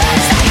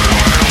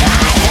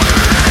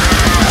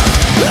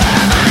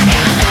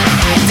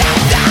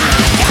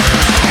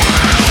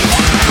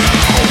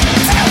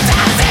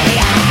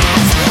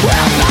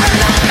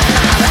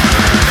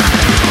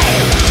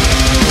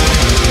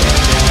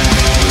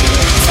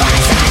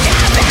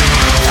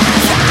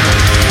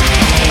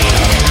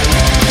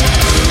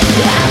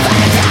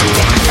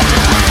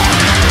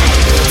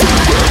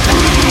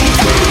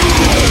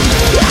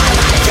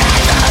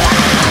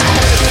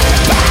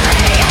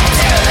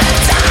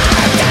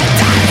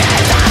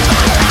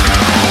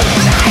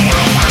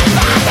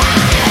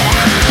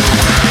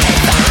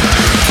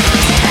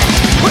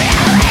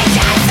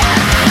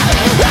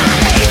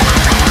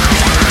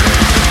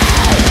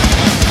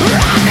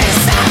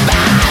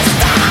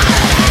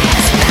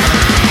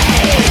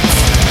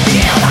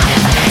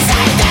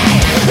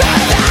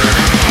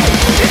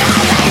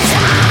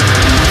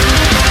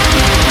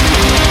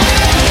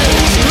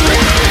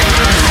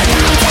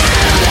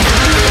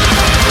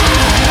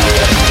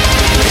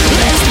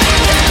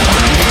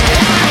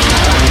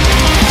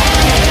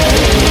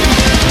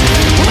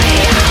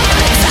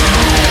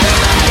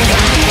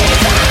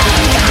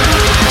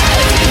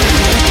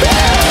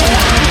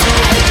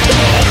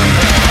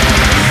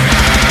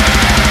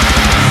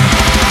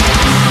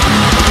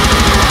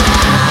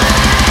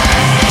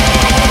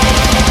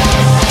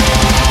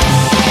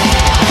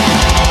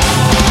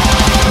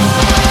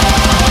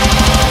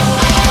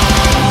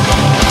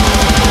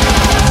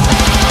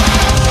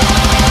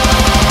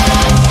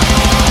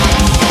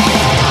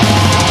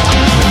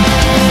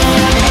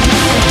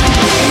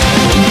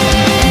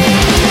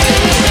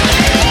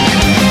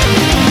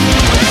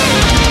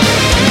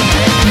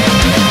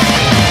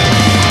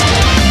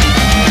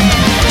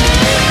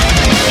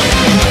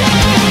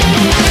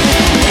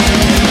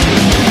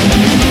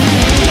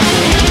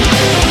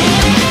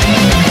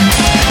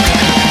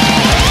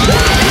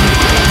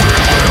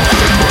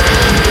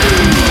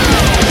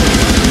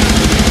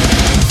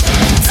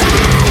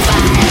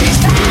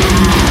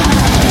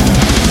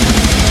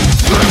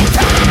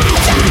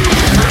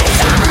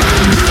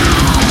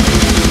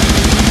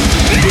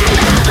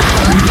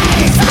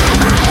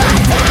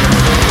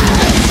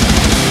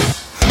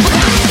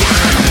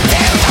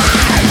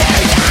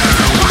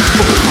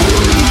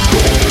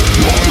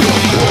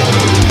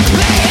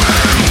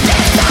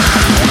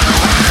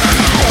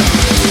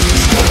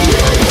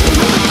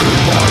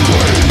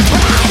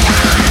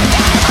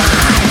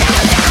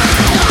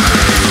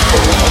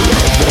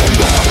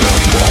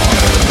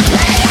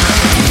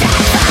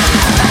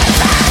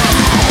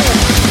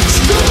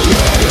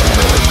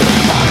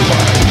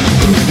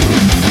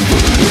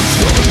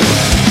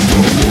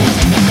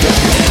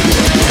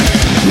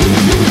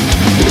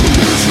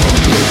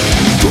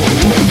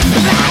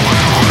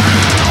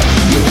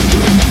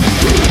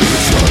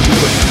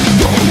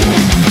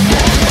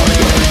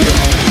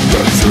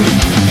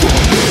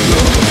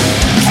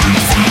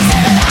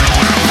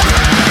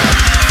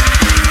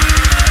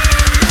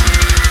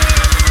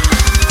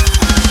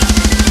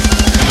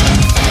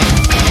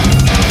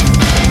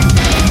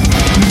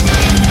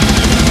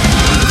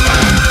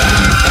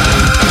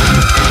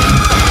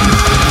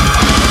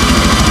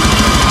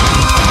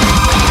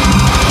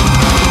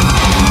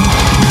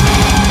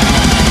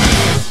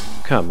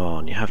Come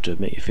on, you have to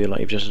admit you feel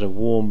like you've just had a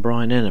warm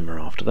brine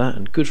enema after that,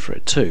 and good for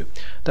it too.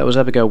 That was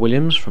Abigail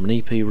Williams from an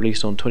EP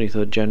released on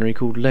 23rd January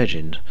called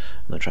Legend,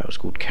 and the track was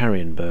called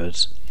Carrion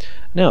Birds.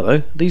 Now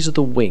though, these are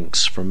the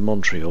Winks from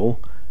Montreal,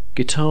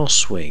 Guitar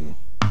Swing.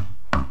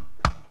 I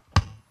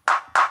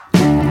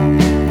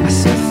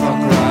said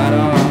fuck right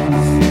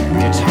off,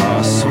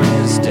 guitar swing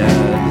is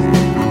dead.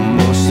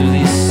 Most of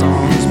these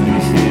songs make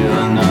me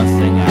feel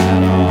nothing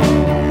at all.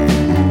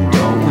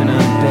 Don't wanna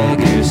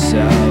beg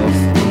yourself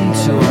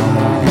into a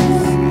half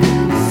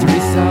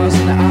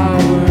 3,000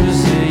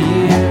 hours a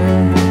year.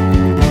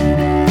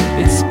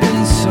 It's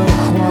been so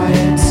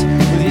quiet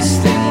with these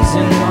things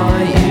in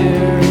my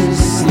ears.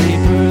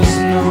 Sleepers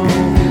know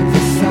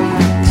the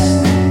facts.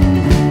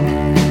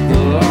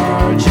 The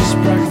largest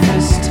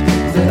breakfast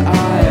that I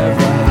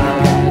ever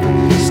had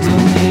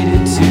still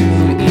needed to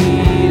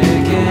eat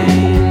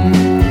again.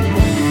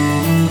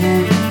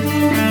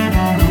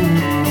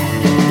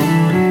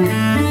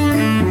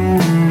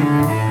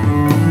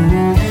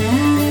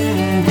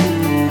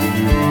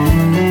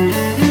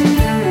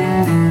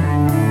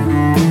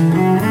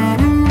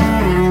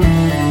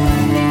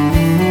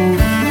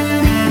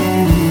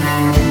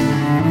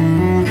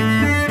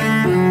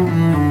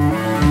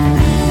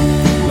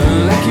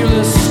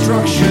 Molecular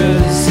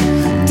structures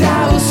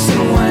douse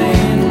and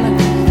wane.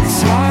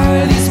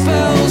 Tie these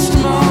bells to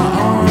my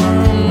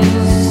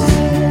arms.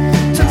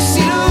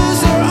 Tuxedos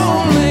are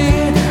only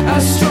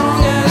as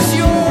strong as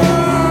your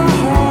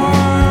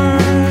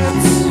heart.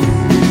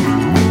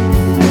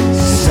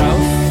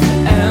 South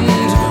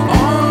End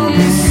on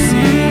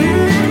sea,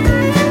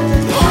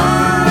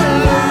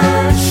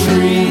 parlor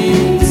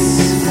trees.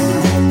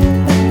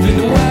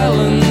 Vinwell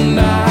and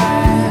I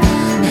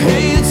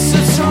hate to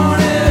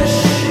tarnish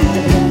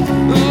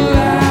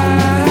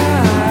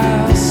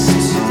last.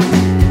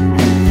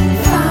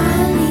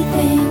 Funny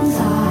things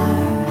are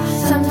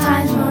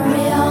sometimes more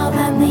real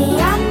than the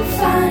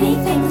unfunny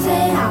things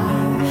they are.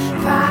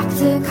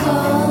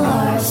 Practical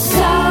or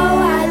so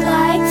I'd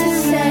like to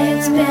say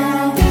it's been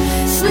a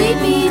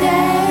sleepy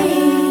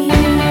day.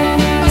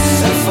 I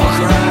said fuck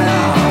right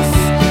off,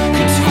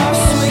 guitar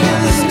swing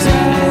is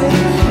dead.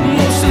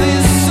 Most of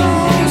these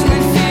songs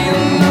make me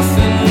feel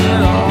nothing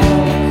at all.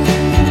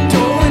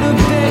 Don't wanna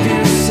beg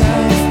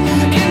yourself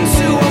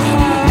into a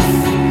half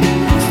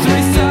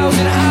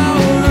 3,000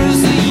 hours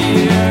a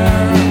year.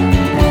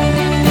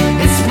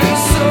 It's been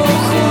so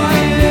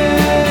quiet.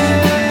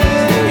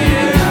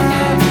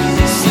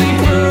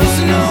 Sleepers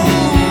know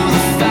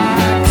the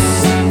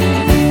facts.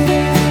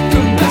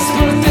 The best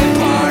birthday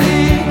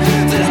party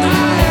that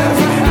I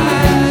ever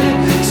had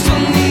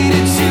still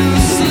needed to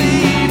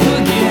sleep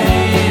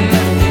again.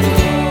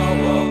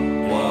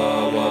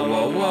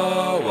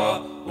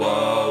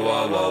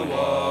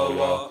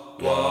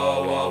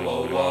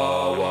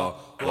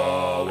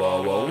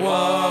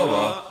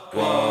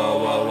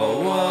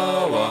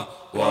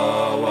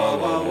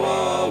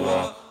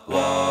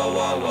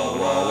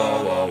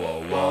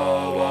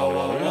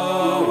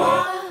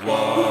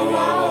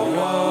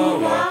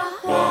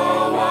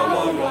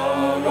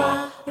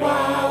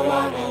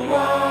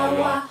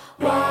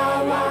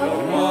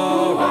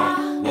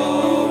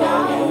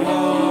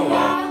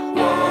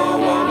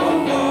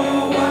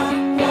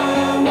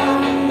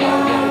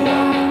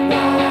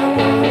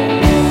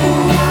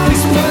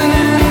 Please put an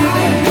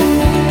end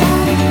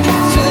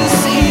to this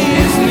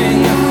evening.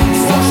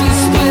 Fortune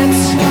split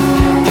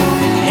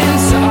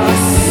into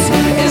us.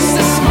 Is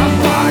this my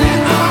body?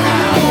 Oh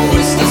no,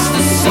 is this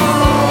the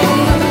song?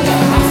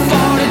 I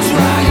fought a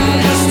dragon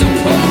just to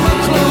put my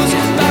clothes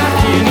back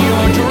in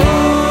your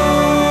drawers.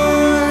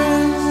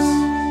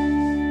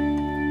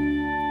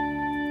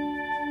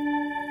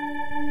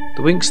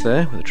 The Winks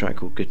there, with a track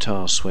called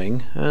Guitar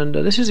Swing, and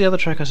this is the other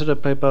track I said I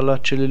played by La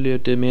Cellula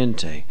de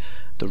Miente,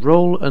 The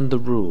Roll and the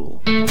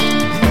Rule. The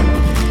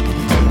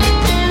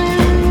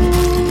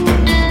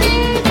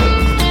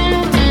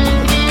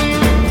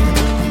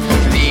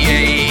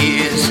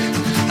A's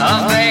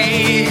of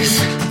base,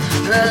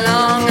 the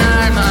long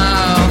arm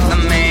of the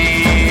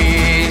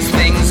maze.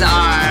 Things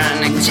are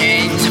in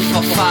exchange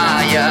for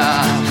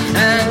fire,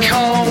 and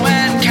cold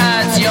wind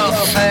cuts your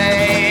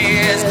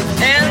face.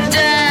 And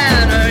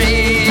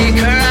January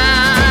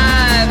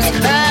crimes,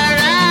 a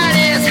rat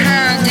is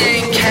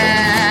hunting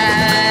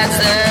cats.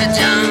 The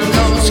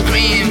jungle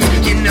screams,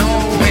 you know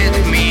it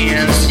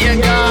means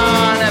you're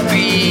gonna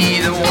be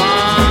the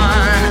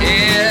one.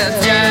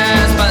 It's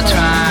just but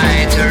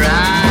try to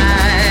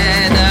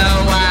ride the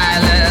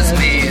wireless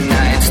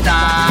midnight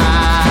style.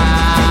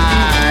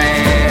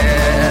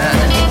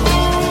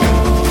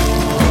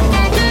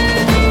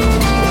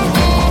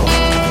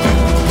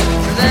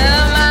 The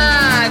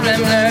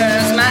migrant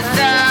blurs my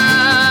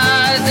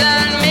thoughts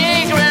and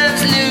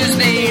migrants lose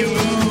their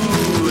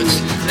roots.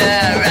 The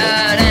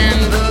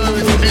rodent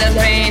boots blood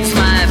paints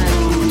my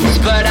boots,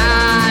 but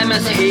I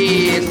must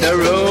hit the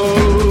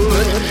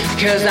road,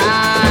 'cause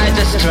I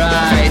just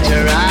try to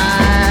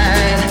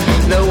ride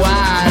the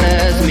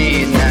wireless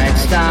midnight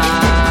star.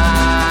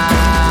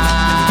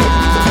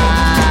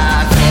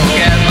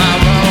 Forget my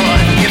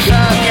road, you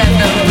forget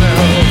the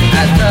road.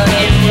 I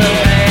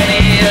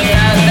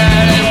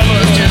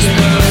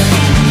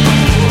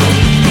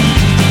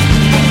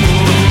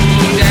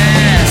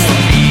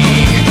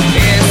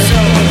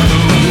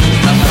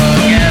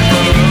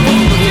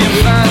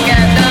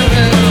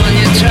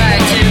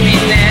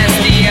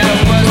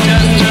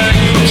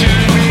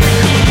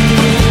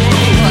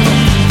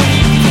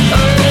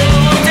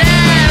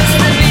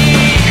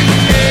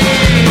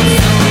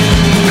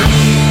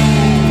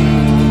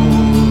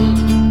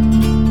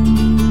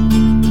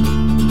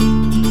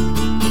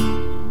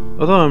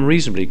Although I'm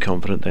reasonably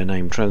confident their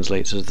name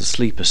translates as the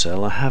Sleeper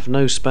Cell, I have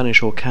no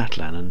Spanish or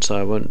Catalan, and so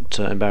I won't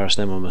embarrass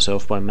them or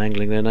myself by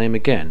mangling their name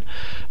again.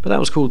 But that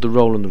was called The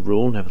Roll and the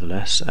Rule,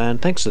 nevertheless,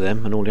 and thanks to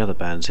them and all the other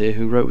bands here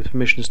who wrote with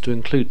permissions to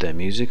include their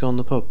music on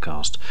the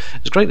podcast.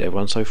 It's great that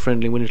everyone's so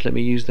friendly and willing to let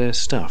me use their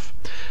stuff.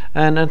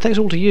 And thanks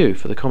all to you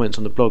for the comments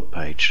on the blog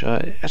page.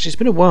 Actually, it's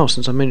been a while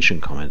since I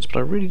mentioned comments, but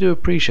I really do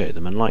appreciate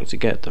them and like to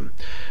get them.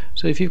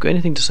 So if you've got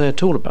anything to say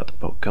at all about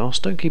the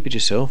podcast, don't keep it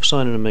yourself,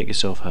 sign in and make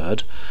yourself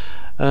heard.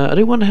 I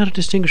do wonder how to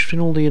distinguish between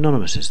all the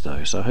anonymouses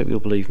though, so I hope you'll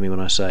believe me when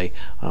I say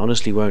I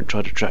honestly won't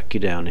try to track you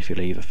down if you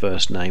leave a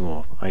first name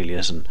or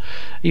alias, and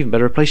even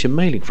better, a place you're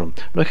mailing from.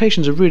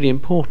 Locations are really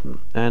important,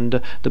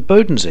 and the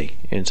Bodensee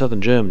in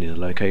southern Germany is a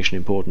location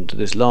important to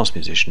this last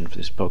musician for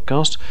this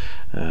podcast,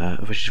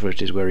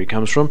 which is where he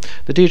comes from,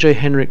 the DJ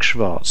Henrik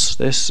Schwarz.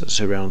 This,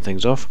 to round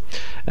things off,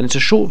 and it's a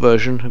short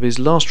version of his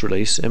last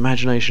release,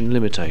 Imagination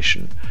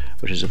Limitation,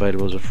 which is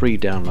available as a free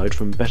download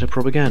from Better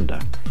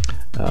Propaganda.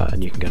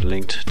 And you can get a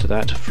link to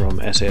that from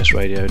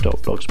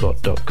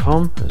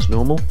sasradio.blogspot.com as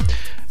normal.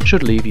 It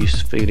should leave you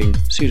feeling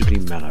suitably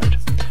mellowed.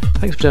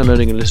 Thanks for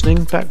downloading and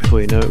listening. Back before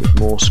you know it with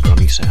more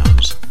scrummy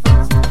sounds.